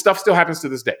 this stuff still happens to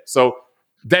this day. So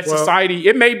that society,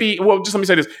 it may be, just let me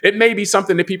say this, it may be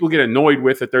something that people get annoyed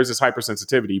with, that there's this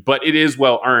hypersensitivity, but it is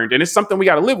well earned, and it's something we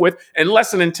got to live with,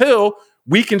 unless and until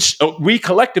we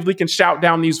collectively can shout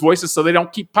down these voices so they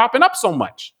don't keep popping up so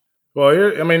much. Well,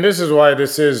 this is why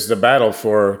this is the battle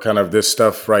for kind of this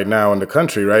stuff right now in the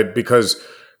country, right? Because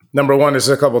number one, there's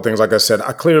a couple of things. Like I said,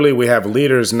 clearly we have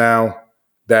leaders now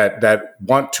that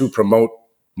want to promote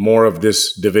more of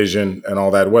this division and all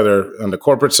that, whether on the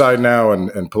corporate side now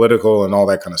and political and all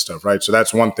that kind of stuff, right? So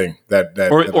that's one thing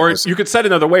or you could say it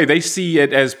another way. They see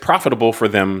it as profitable for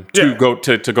them to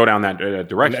go down that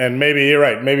direction. And maybe you're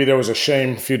right. Maybe there was a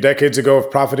shame a few decades ago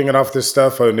of profiting it off this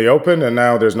stuff in the open, and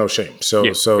now there's no shame.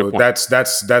 So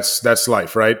that's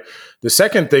life, right? The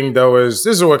second thing, though, is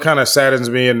this is what kind of saddens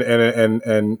me,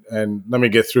 and let me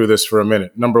get through this for a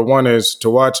minute. Number one is to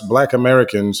watch Black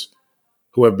Americans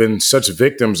who have been such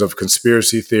victims of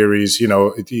conspiracy theories.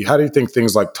 How do you think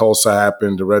things like Tulsa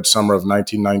happened, the Red Summer of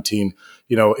 1919?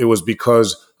 It was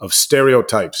because of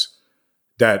stereotypes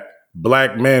that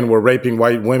Black men were raping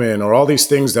white women, or all these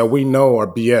things that we know are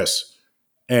BS.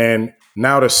 And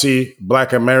now to see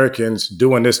Black Americans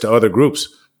doing this to other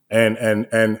groups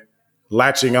and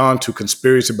latching on to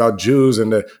conspiracy about Jews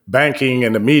and the banking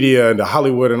and the media and the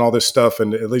Hollywood and all this stuff,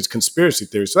 and at least conspiracy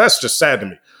theories. So that's just sad to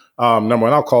me. Number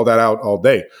one, I'll call that out all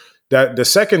day. That the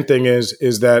second thing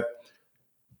is that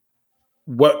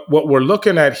what we're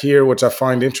looking at here, which I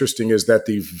find interesting, is that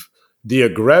the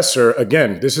aggressor,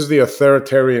 again, this is the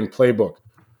authoritarian playbook.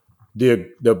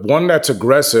 The one that's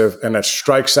aggressive and that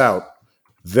strikes out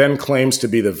then claims to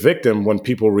be the victim when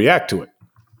people react to it.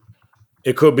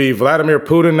 It could be Vladimir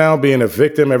Putin now being a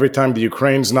victim every time the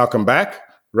Ukrainians knock him back,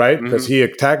 right? Because he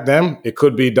attacked them. It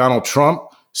could be Donald Trump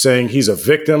saying he's a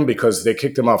victim because they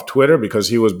kicked him off Twitter because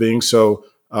he was being so,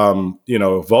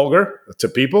 vulgar to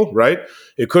people, right?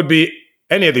 It could be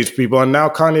any of these people. And now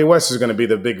Kanye West is going to be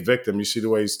the big victim. You see the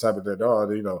way he's typing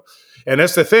that, And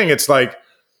that's the thing. It's like,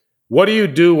 what do you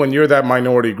do when you're that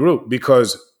minority group?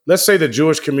 Because let's say the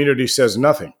Jewish community says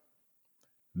nothing.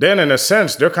 then in a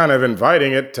sense, they're kind of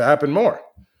inviting it to happen more.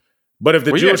 But if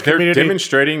the Jewish they're community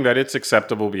demonstrating that it's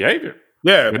acceptable behavior.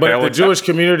 Yeah, but if the Jewish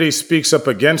community speaks up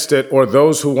against it, or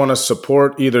those who want to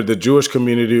support either the Jewish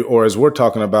community or, as we're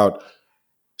talking about,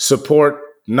 support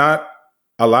not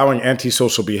allowing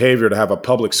antisocial behavior to have a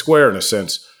public square in a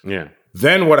sense,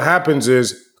 then what happens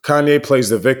is Kanye plays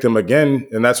the victim again,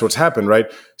 and that's what's happened, right?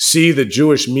 See, the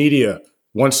Jewish media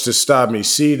wants to stop me.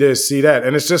 See this, see that,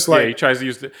 and it's just like he tries to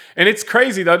use it, and it's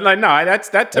crazy though. Like, no,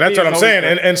 that's what I'm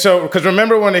saying. And so, because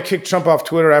remember when they kicked Trump off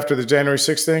Twitter after the January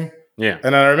 6th thing? Yeah.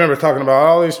 And I remember talking about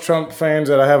all these Trump fans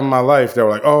that I have in my life. They were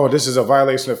like, "Oh, this is a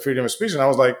violation of freedom of speech," and I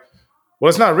was like, "Well,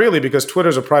 it's not really, because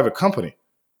Twitter's a private company."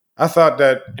 I thought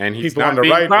that people on the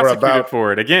right were about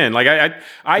for it again. Like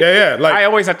I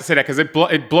always have to say that because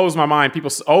it blows my mind. People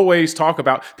always talk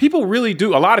about. People really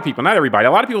do. A lot of people, not everybody.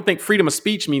 A lot of people think freedom of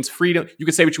speech means freedom. You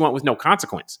can say what you want with no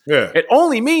consequence. Yeah. It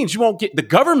only means you won't get the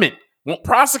government won't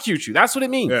prosecute you. That's what it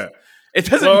means. Yeah. It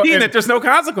doesn't mean that there's no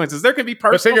consequences. There can be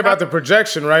personal. But think about the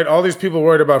projection, right? All these people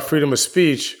worried about freedom of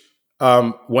speech.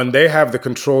 When they have the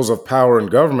controls of power in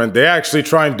government, they actually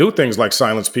try and do things like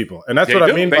silence people. And that's what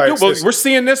I mean by it. Well, we're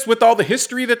seeing this with all the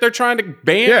history that they're trying to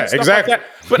ban. Yeah, exactly. Like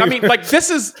that. But I mean, like, this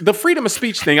is the freedom of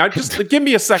speech thing. I just give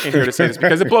me a second here to say this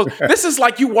because it blows. This is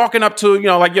like you walking up to,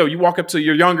 you walk up to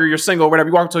you're single, or whatever.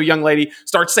 You walk up to a young lady,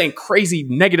 start saying crazy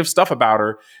negative stuff about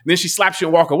her. And then she slaps you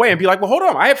and walk away and be like, well, hold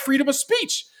on. I have freedom of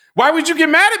speech. Why would you get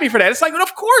mad at me for that? It's like, well,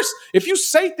 of course, if you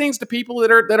say things to people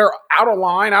that are out of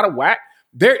line, out of whack,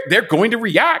 they're going to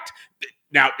react.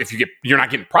 Now, if you're not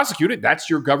getting prosecuted, that's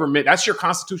your government, that's your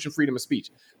constitution, freedom of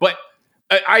speech. But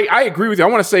I agree with you. I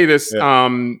want to say this, and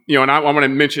I want to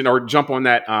mention or jump on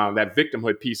that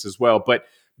victimhood piece as well. But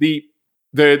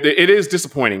it is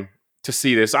disappointing to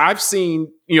see this. I've seen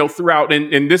throughout,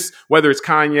 and this, whether it's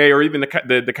Kanye or even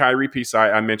the Kyrie piece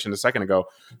I mentioned a second ago,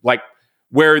 like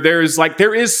where there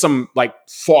is some like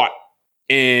thought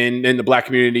in the Black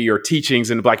community or teachings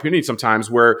in the Black community sometimes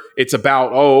where it's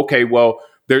about,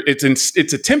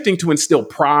 it's attempting to instill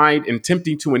pride and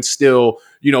attempting to instill,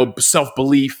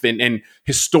 self-belief and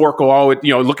historical,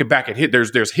 looking back at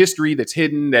there's history that's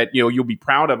hidden that, you'll be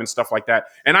proud of and stuff like that.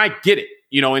 And I get it,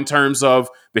 in terms of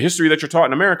the history that you're taught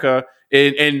in America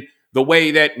and the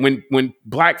way that when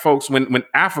Black folks, when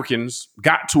Africans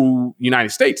got to the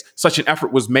United States, such an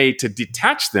effort was made to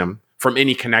detach them from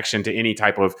any connection to any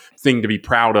type of thing to be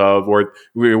proud of, or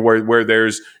where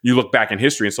you look back in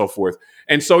history and so forth.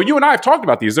 And so you and I have talked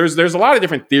about these. There's a lot of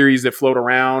different theories that float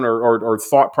around or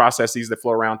thought processes that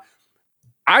float around.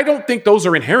 I don't think those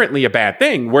are inherently a bad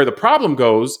thing. Where the problem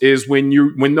goes is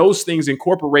when those things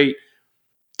incorporate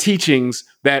teachings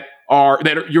that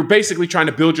you're basically trying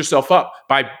to build yourself up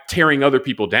by tearing other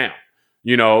people down.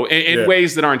 In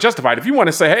ways that aren't justified. If you want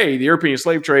to say, hey, the European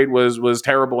slave trade was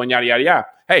terrible and yada, yada, yada.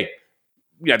 Hey,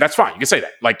 yeah, that's fine. You can say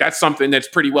that. Like, that's something that's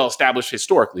pretty well established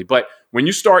historically. But when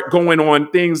you start going on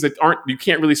things that you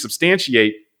can't really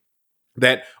substantiate,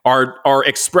 that are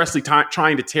expressly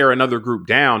trying to tear another group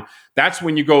down, that's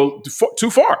when you go too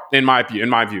far, in my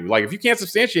view. Like, if you can't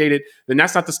substantiate it, then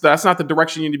that's not the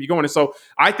direction you need to be going. And so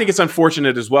I think it's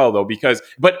unfortunate as well, though,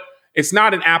 but it's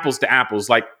not an apples to apples.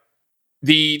 Like,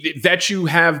 that you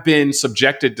have been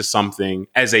subjected to something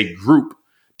as a group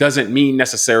doesn't mean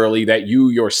necessarily that you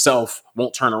yourself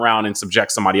won't turn around and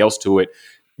subject somebody else to it.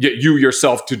 You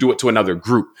yourself to do it to another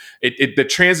group. The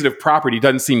transitive property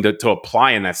doesn't seem to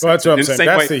apply in that sense. Well, that's what I'm saying.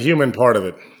 That's the human part of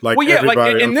it. Like,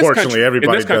 everybody, unfortunately,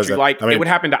 everybody does that. Like, it would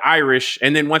happen to Irish,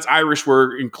 and then once Irish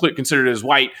were considered as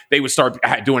white, they would start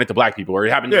doing it to Black people, or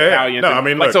it happened to Italians. No, I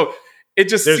mean, look, so it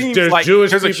just seems like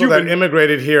Jewish people that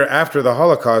immigrated here after the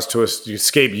Holocaust to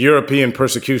escape European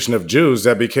persecution of Jews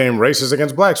that became racist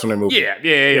against Blacks when they moved.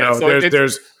 Yeah. So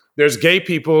there's gay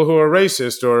people who are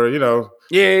racist, or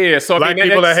So Black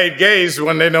people that hate gays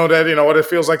when they know that what it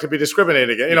feels like to be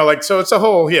discriminated against. So it's a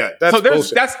whole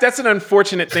that's an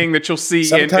unfortunate thing that you'll see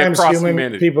across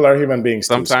humanity. People are human beings.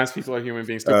 Sometimes people are human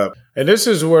beings too. And this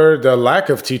is where the lack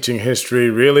of teaching history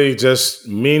really just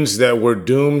means that we're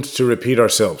doomed to repeat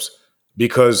ourselves.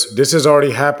 Because this has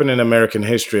already happened in American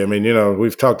history. I mean,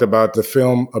 we've talked about the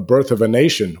film A Birth of a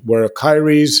Nation, where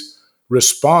Kyrie's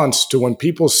response to when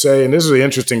people say, and this is the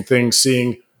interesting thing,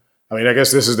 I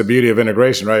guess this is the beauty of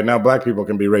integration, right? Now Black people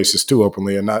can be racist too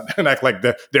openly and act like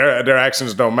their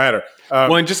actions don't matter.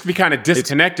 And just be kind of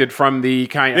disconnected from the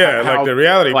kind of like the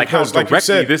reality, like because, how directly like you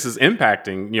said, this is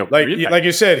impacting. Like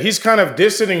you said, he's kind of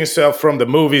distancing himself from the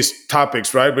movie's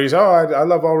topics, right? But he's I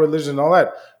love all religion and all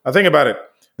that. Now think about it.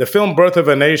 The film Birth of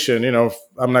a Nation,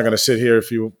 I'm not going to sit here.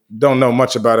 If you don't know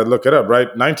much about it, look it up, right?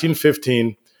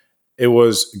 1915, it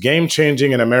was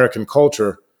game-changing in American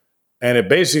culture. And it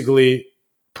basically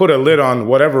put a lid on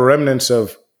whatever remnants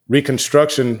of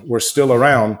Reconstruction were still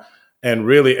around and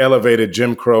really elevated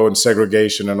Jim Crow and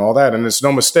segregation and all that. And it's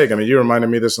no mistake. I mean, you reminded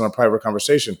me of this in a private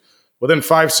conversation. Within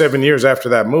 5-7 years after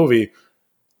that movie,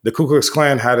 the Ku Klux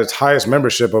Klan had its highest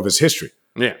membership of its history.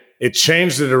 Yeah. It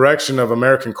changed the direction of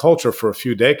American culture for a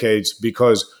few decades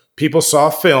because people saw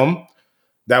film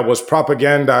that was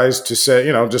propagandized to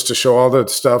say, just to show all the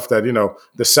stuff that,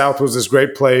 the South was this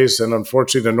great place. And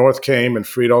unfortunately, the North came and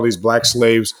freed all these black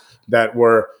slaves that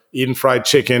were eating fried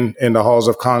chicken in the halls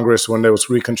of Congress when there was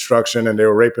Reconstruction, and they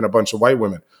were raping a bunch of white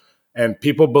women. And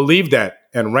people believed that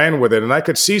and ran with it. And I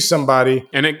could see somebody.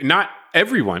 And not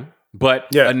everyone,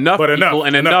 but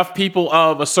enough people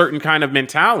of a certain kind of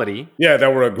mentality. Yeah,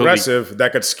 that were aggressive,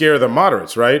 that could scare the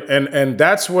moderates, right? And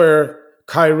that's where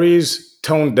Kyrie's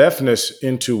tone deafness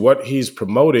into what he's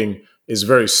promoting is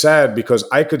very sad, because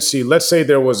I could see, let's say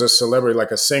there was a celebrity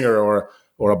like a singer or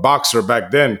a boxer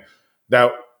back then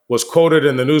that was quoted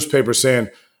in the newspaper saying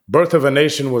Birth of a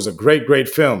Nation was a great, great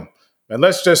film. And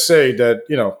let's just say that,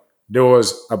 there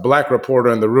was a black reporter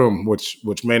in the room,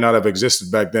 which may not have existed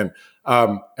back then.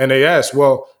 And they asked,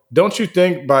 well, don't you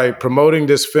think by promoting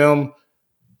this film,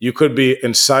 you could be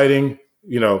inciting,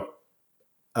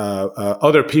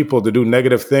 other people to do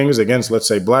negative things against, let's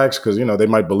say, blacks, because they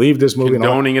might believe this movie,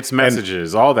 condoning its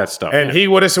messages, all that stuff. And he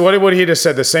would have said, what would he have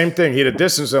said? The same thing. He'd have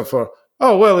distanced him for,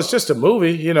 oh well, it's just a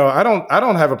movie. I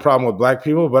don't have a problem with black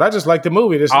people, but I just like the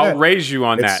movie. I'll raise you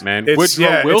on that, man.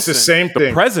 Woodrow Wilson, it's the same thing.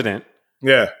 The president,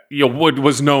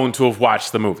 was known to have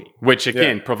watched the movie, which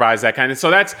again provides that kind of. So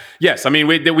that's yes. I mean,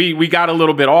 we got a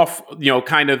little bit off,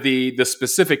 kind of the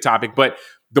specific topic, but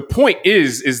the point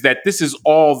is that this is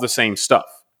all the same stuff.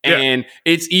 And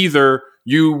it's either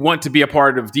you want to be a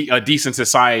part of a decent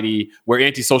society where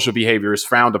antisocial behavior is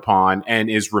frowned upon and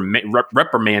is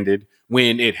reprimanded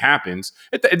when it happens.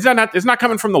 It's not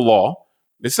coming from the law.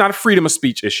 It's not a freedom of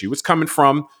speech issue. It's coming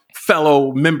from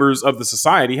fellow members of the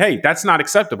society. Hey, that's not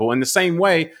acceptable. In the same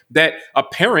way that a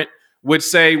parent would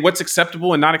say what's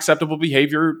acceptable and not acceptable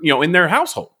behavior, in their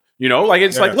household.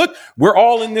 Like, look, we're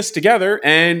all in this together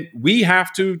and we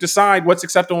have to decide what's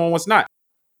acceptable and what's not.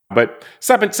 But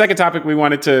second topic we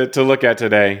wanted to look at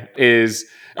today is,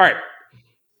 all right,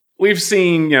 we've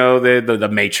seen, the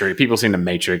Matrix, people seen the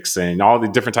Matrix and all the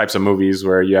different types of movies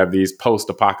where you have these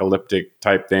post-apocalyptic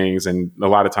type things. And a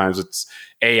lot of times it's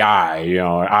AI,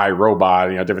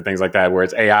 iRobot, different things like that, where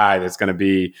it's AI that's going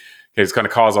to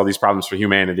cause all these problems for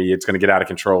humanity. It's going to get out of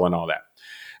control and all that.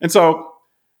 And so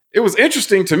it was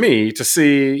interesting to me to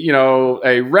see,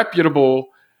 a reputable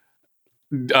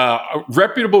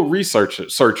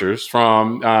researchers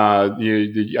from I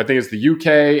think it's the UK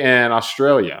and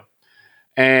Australia,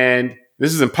 and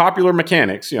this is in Popular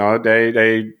Mechanics.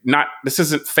 This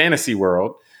isn't fantasy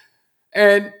world,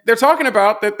 and they're talking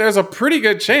about that there's a pretty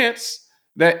good chance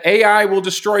that AI will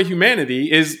destroy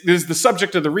humanity is the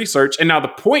subject of the research. And now the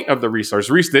point of the research,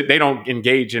 they don't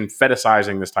engage in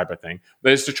fetishizing this type of thing,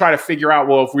 but it's to try to figure out,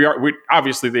 well, if we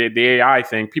obviously the AI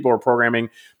thing, people are programming,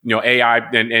 AI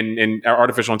and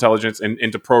artificial intelligence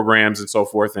into programs and so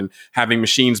forth, and having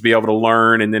machines be able to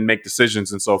learn and then make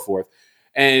decisions and so forth.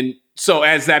 And so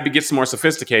as that gets more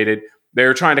sophisticated,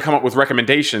 they're trying to come up with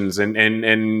recommendations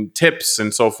and tips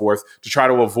and so forth to try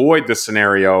to avoid the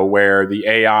scenario where the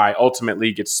AI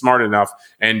ultimately gets smart enough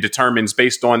and determines,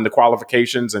 based on the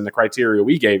qualifications and the criteria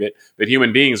we gave it, that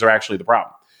human beings are actually the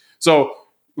problem. So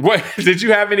what did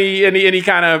you have any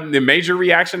kind of major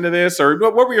reaction to this, or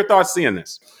what were your thoughts seeing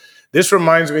this? This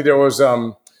reminds me, there was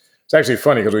it's actually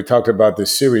funny because we talked about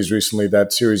this series recently,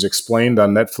 that series Explained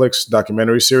on Netflix,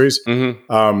 documentary series.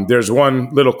 Mm-hmm. There's one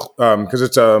little, because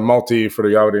it's a for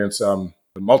the audience,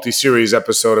 multi-series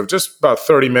episode of just about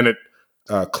 30-minute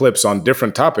clips on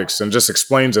different topics and just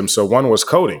explains them. So one was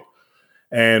coding.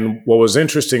 And what was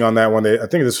interesting on that one, I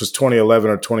think this was 2011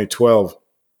 or 2012,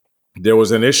 there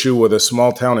was an issue with a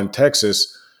small town in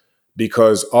Texas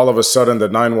because all of a sudden the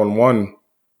 911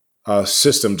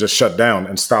 system just shut down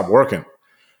and stopped working.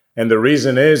 And the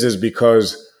reason is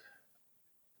because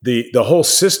the whole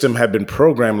system had been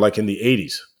programmed like in the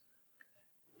 80s.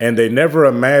 And they never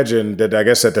imagined that, I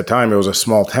guess at the time it was a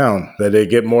small town, that they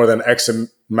get more than X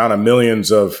amount of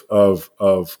millions of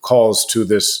calls to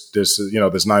this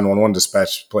 911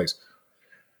 dispatch place.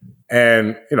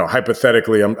 And,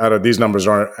 hypothetically, these numbers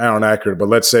aren't accurate, but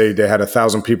let's say they had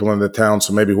 1,000 people in the town.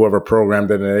 So maybe whoever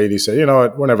programmed it in the 80s said, you know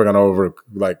what, we're never going to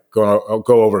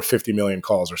go over 50 million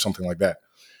calls or something like that.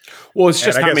 Well, it's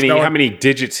just how many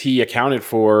digits he accounted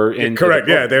for. Correct.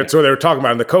 Yeah. So they were talking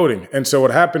about in the coding. And so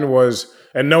what happened was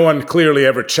and no one clearly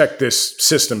ever checked this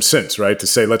system since, right? To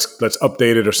say let's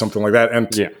update it or something like that.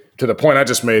 And to the point I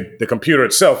just made, the computer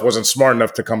itself wasn't smart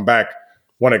enough to come back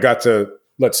when it got to,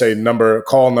 let's say,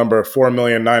 call number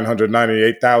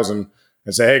 4,998,000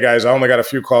 and say, hey guys, I only got a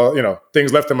few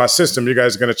things left in my system. You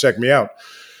guys are going to check me out.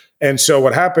 And so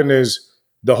what happened is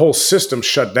the whole system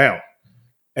shut down,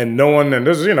 and no one. And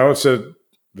there's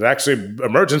actually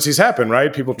emergencies happen,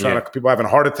 right? People having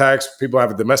heart attacks, people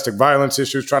having domestic violence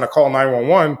issues, trying to call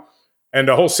 911, and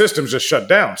the whole system's just shut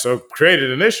down. So it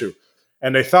created an issue.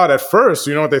 And they thought at first,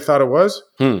 you know what they thought it was?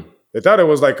 They thought it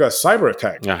was like a cyber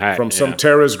attack from some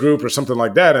terrorist group or something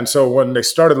like that. And so when they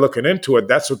started looking into it,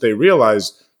 that's what they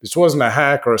realized. This wasn't a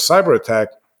hack or a cyber attack.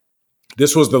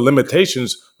 This was the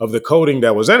limitations of the coding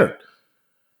that was entered.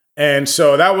 And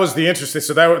so that was the interesting.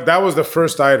 So that was the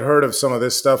first I had heard of some of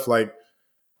this stuff. Like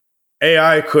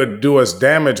AI could do us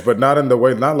damage, but not in the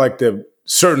way, not like the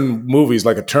certain movies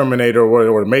like a Terminator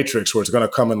or Matrix, where it's going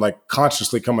to come and like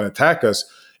consciously come and attack us.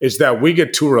 It's that we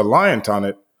get too reliant on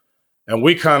it. And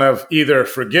we kind of either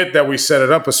forget that we set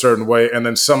it up a certain way, and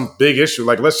then some big issue,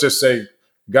 like let's just say,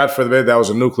 God forbid, that was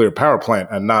a nuclear power plant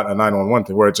and not a 911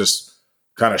 thing, where it just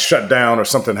kind of shut down or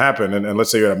something happened, and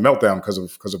let's say you had a meltdown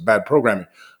because of bad programming.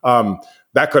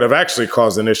 That could have actually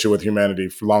caused an issue with humanity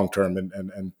for long term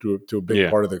and to a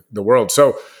big part of the world.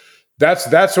 So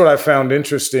that's what I found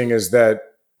interesting, is that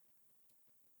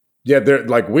they're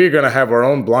like, we're going to have our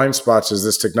own blind spots as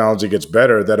this technology gets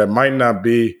better, that it might not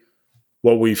be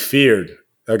what we feared.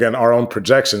 Again, our own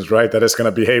projections, right? That it's going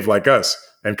to behave like us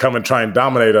and come and try and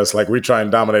dominate us like we try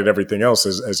and dominate everything else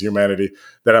as humanity,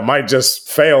 that it might just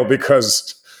fail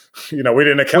because, we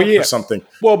didn't account for something.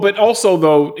 Well, but also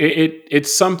though,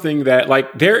 it's something that, like,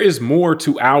 there is more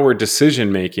to our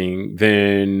decision-making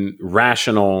than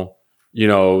rational,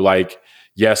 like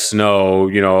yes, no,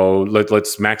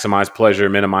 let's maximize pleasure,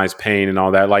 minimize pain and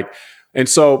all that. Like, and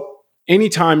so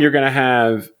anytime you're going to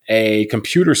have a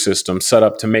computer system set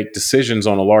up to make decisions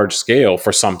on a large scale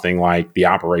for something like the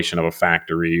operation of a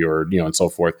factory or, and so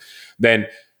forth, then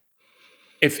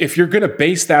if you're going to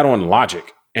base that on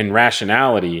logic and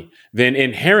rationality, then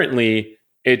inherently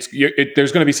there's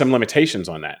going to be some limitations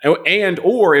on that,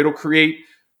 or it'll create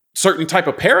certain type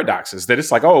of paradoxes that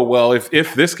it's like, oh, well,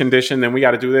 if this condition, then we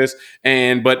got to do this.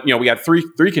 But we got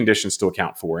three conditions to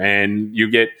account for, and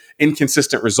you get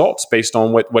inconsistent results based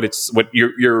on what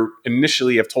you're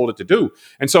initially have told it to do.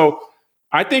 And so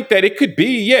I think that it could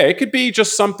be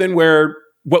just something where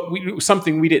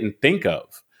something we didn't think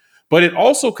of, but it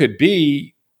also could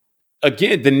be,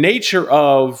 again, the nature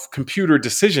of computer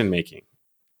decision-making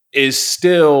is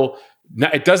still,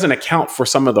 it doesn't account for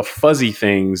some of the fuzzy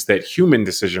things that human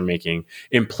decision-making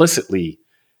implicitly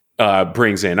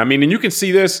brings in. I mean, and you can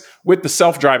see this with the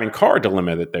self-driving car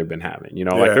dilemma that they've been having.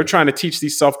 Like they're trying to teach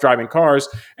these self-driving cars,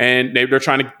 and they're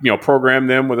trying to, program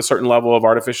them with a certain level of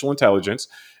artificial intelligence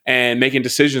and making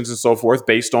decisions and so forth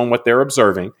based on what they're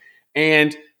observing.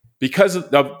 And because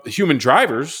of human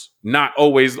drivers not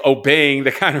always obeying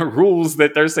the kind of rules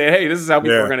that they're saying, hey, this is how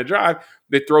people are going to drive,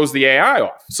 that throws the AI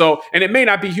off. So, and it may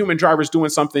not be human drivers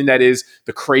doing something that is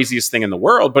the craziest thing in the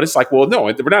world, but it's like, well, no,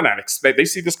 we're not expect. They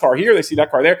see this car here, they see that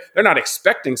car there. They're not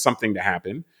expecting something to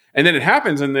happen. And then it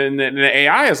happens, and then the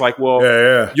AI is like, well,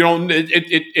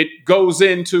 it goes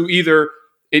into either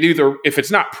if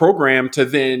it's not programmed to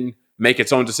then make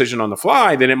its own decision on the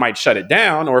fly, then it might shut it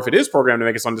down. Or if it is programmed to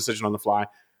make its own decision on the fly,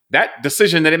 that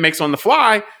decision that it makes on the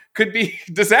fly could be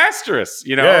disastrous,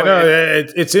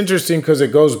 It's interesting because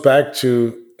it goes back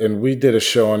to, and we did a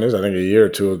show on this, I think a year or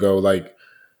two ago, like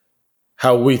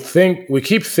how we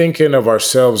keep thinking of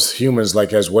ourselves humans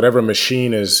like as whatever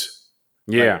machine is.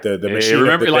 Yeah, like the machine.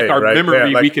 Remember, of the like day, our right?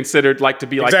 memory, like, we considered like to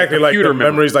be exactly like a computer like the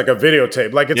memory is like a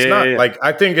videotape. Like it's not like,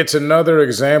 I think it's another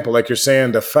example, like you're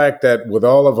saying, the fact that with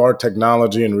all of our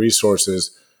technology and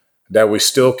resources, that we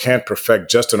still can't perfect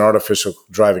just an artificial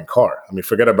driving car. I mean,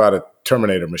 forget about a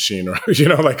Terminator machine or or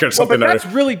something. But that's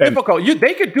really difficult.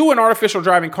 They could do an artificial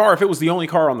driving car if it was the only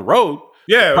car on the road.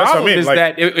 Yeah, the problem is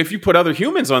that if you put other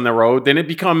humans on the road, then it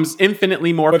becomes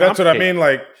infinitely more. But that's what I mean.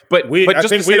 Like, I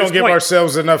think we don't give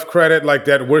ourselves enough credit. Like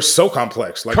that, we're so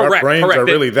complex. Like our brains are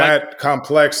really that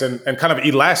complex and kind of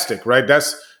elastic, right?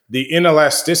 That's the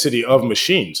inelasticity of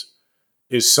machines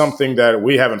is something that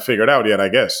we haven't figured out yet. I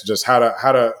guess just how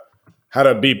to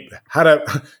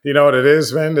you know what it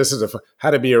is, man. This is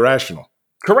how to be irrational.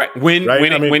 Correct. When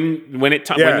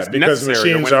it's because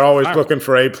machines are always looking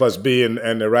for A plus B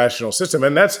and the rational system,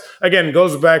 and that's again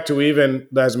goes back to even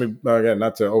again,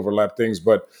 not to overlap things,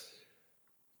 but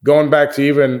going back to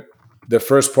even the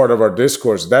first part of our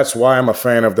discourse. That's why I'm a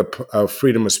fan of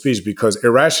freedom of speech, because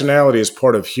irrationality is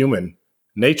part of human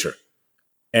nature.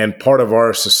 and part of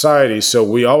our society. So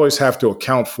we always have to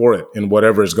account for it in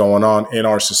whatever is going on in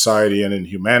our society and in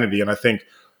humanity. And I think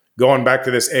going back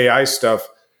to this AI stuff,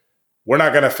 we're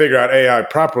not going to figure out AI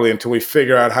properly until we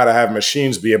figure out how to have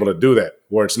machines be able to do that,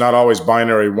 where it's not always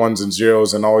binary ones and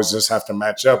zeros and always just have to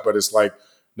match up. But it's like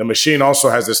the machine also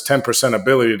has this 10%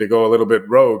 ability to go a little bit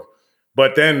rogue.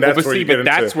 But then that's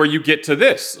where you get to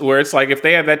this, where it's like if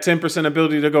they have that 10%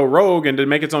 ability to go rogue and to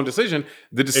make its own decision,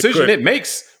 the decision it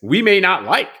makes, we may not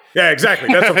like. Yeah,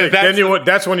 exactly. That's okay.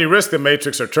 That's when you risk the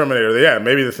Matrix or Terminator. Yeah,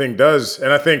 maybe the thing does.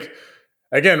 And I think,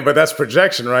 again, but that's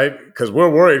projection, right? Because we're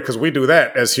worried because we do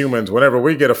that as humans. Whenever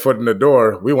we get a foot in the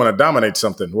door, we want to dominate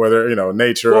something, whether,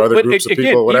 nature or other groups of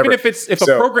people, whatever. Even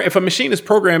if a machine is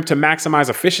programmed to maximize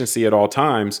efficiency at all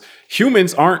times,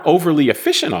 humans aren't overly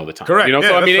efficient all the time. Correct.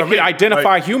 So I mean, it can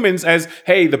identify humans as,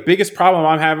 hey, the biggest problem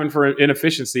I'm having for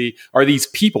inefficiency are these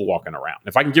people walking around.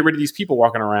 If I can get rid of these people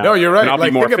walking around, no, you're right. I'll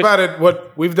be more think about it.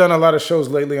 What we've done a lot of shows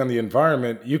lately on the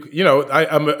environment.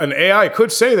 An AI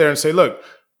could say there and say, look,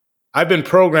 I've been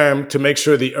programmed to make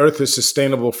sure the earth is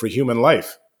sustainable for human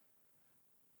life.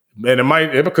 And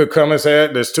it could come and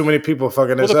say, there's too many people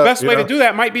fucking this up. Well, the best way to do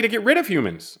that might be to get rid of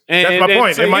humans. That's my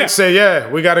point. It might say,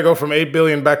 we got to go from 8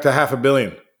 billion back to 500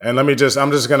 million. And I'm just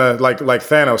going to, like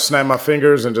Thanos, snap my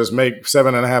fingers and just make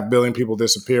 7.5 billion people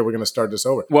disappear. We're going to start this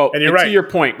over. Well, and you're right. To your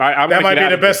point, that might be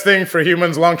the best thing for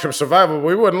humans' long-term survival.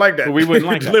 We wouldn't like that. But we wouldn't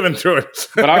like that. Living through it.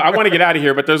 But I want to get out of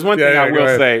here. But there's one thing I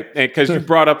will say, because you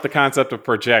brought up the concept of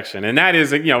projection. And that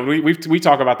is, we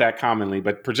talk about that commonly.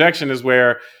 But projection is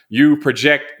where you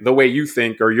project the way you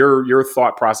think or your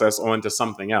thought process onto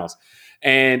something else.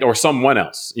 Or someone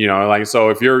else, so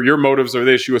if your motives are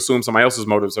this, you assume somebody else's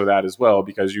motives are that as well,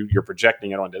 because you're projecting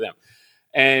it onto them.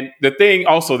 And the thing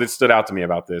also that stood out to me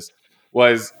about this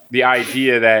was the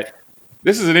idea that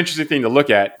this is an interesting thing to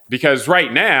look at, because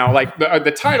right now, like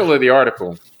the title of the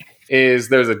article is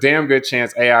 "There's a damn good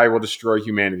chance AI will destroy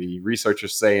humanity,"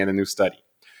 researchers say in a new study.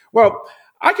 Well,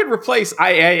 I could replace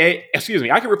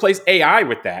AI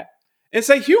with that and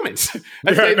say humans.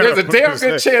 There's a damn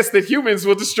good chance that humans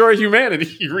will destroy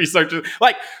humanity, researchers.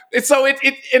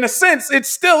 It in a sense, it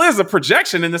still is a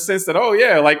projection in the sense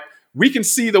that, we can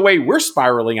see the way we're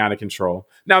spiraling out of control.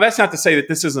 Now, that's not to say that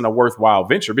this isn't a worthwhile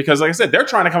venture, because like I said, they're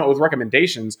trying to come up with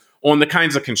recommendations on the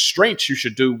kinds of constraints you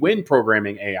should do when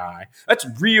programming AI. That's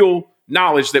real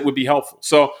knowledge that would be helpful.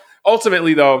 So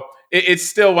ultimately, though, it's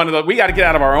still one of the, we got to get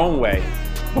out of our own way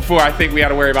before I think we got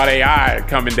to worry about AI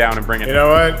coming down and bringing it. You know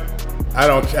what?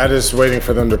 I'm just waiting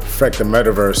for them to perfect the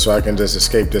metaverse so I can just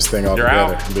escape this thing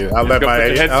altogether. I'll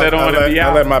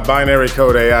let my binary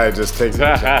code AI just take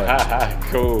it.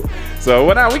 Cool. So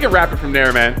we can wrap it from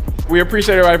there, man. We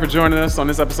appreciate everybody for joining us on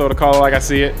this episode of Call It Like I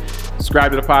See It.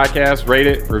 Subscribe to the podcast, rate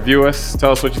it, review us,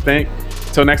 tell us what you think.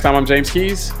 Until next time, I'm James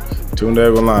Keys. Tunde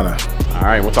Egolana. All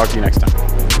right, we'll talk to you next time.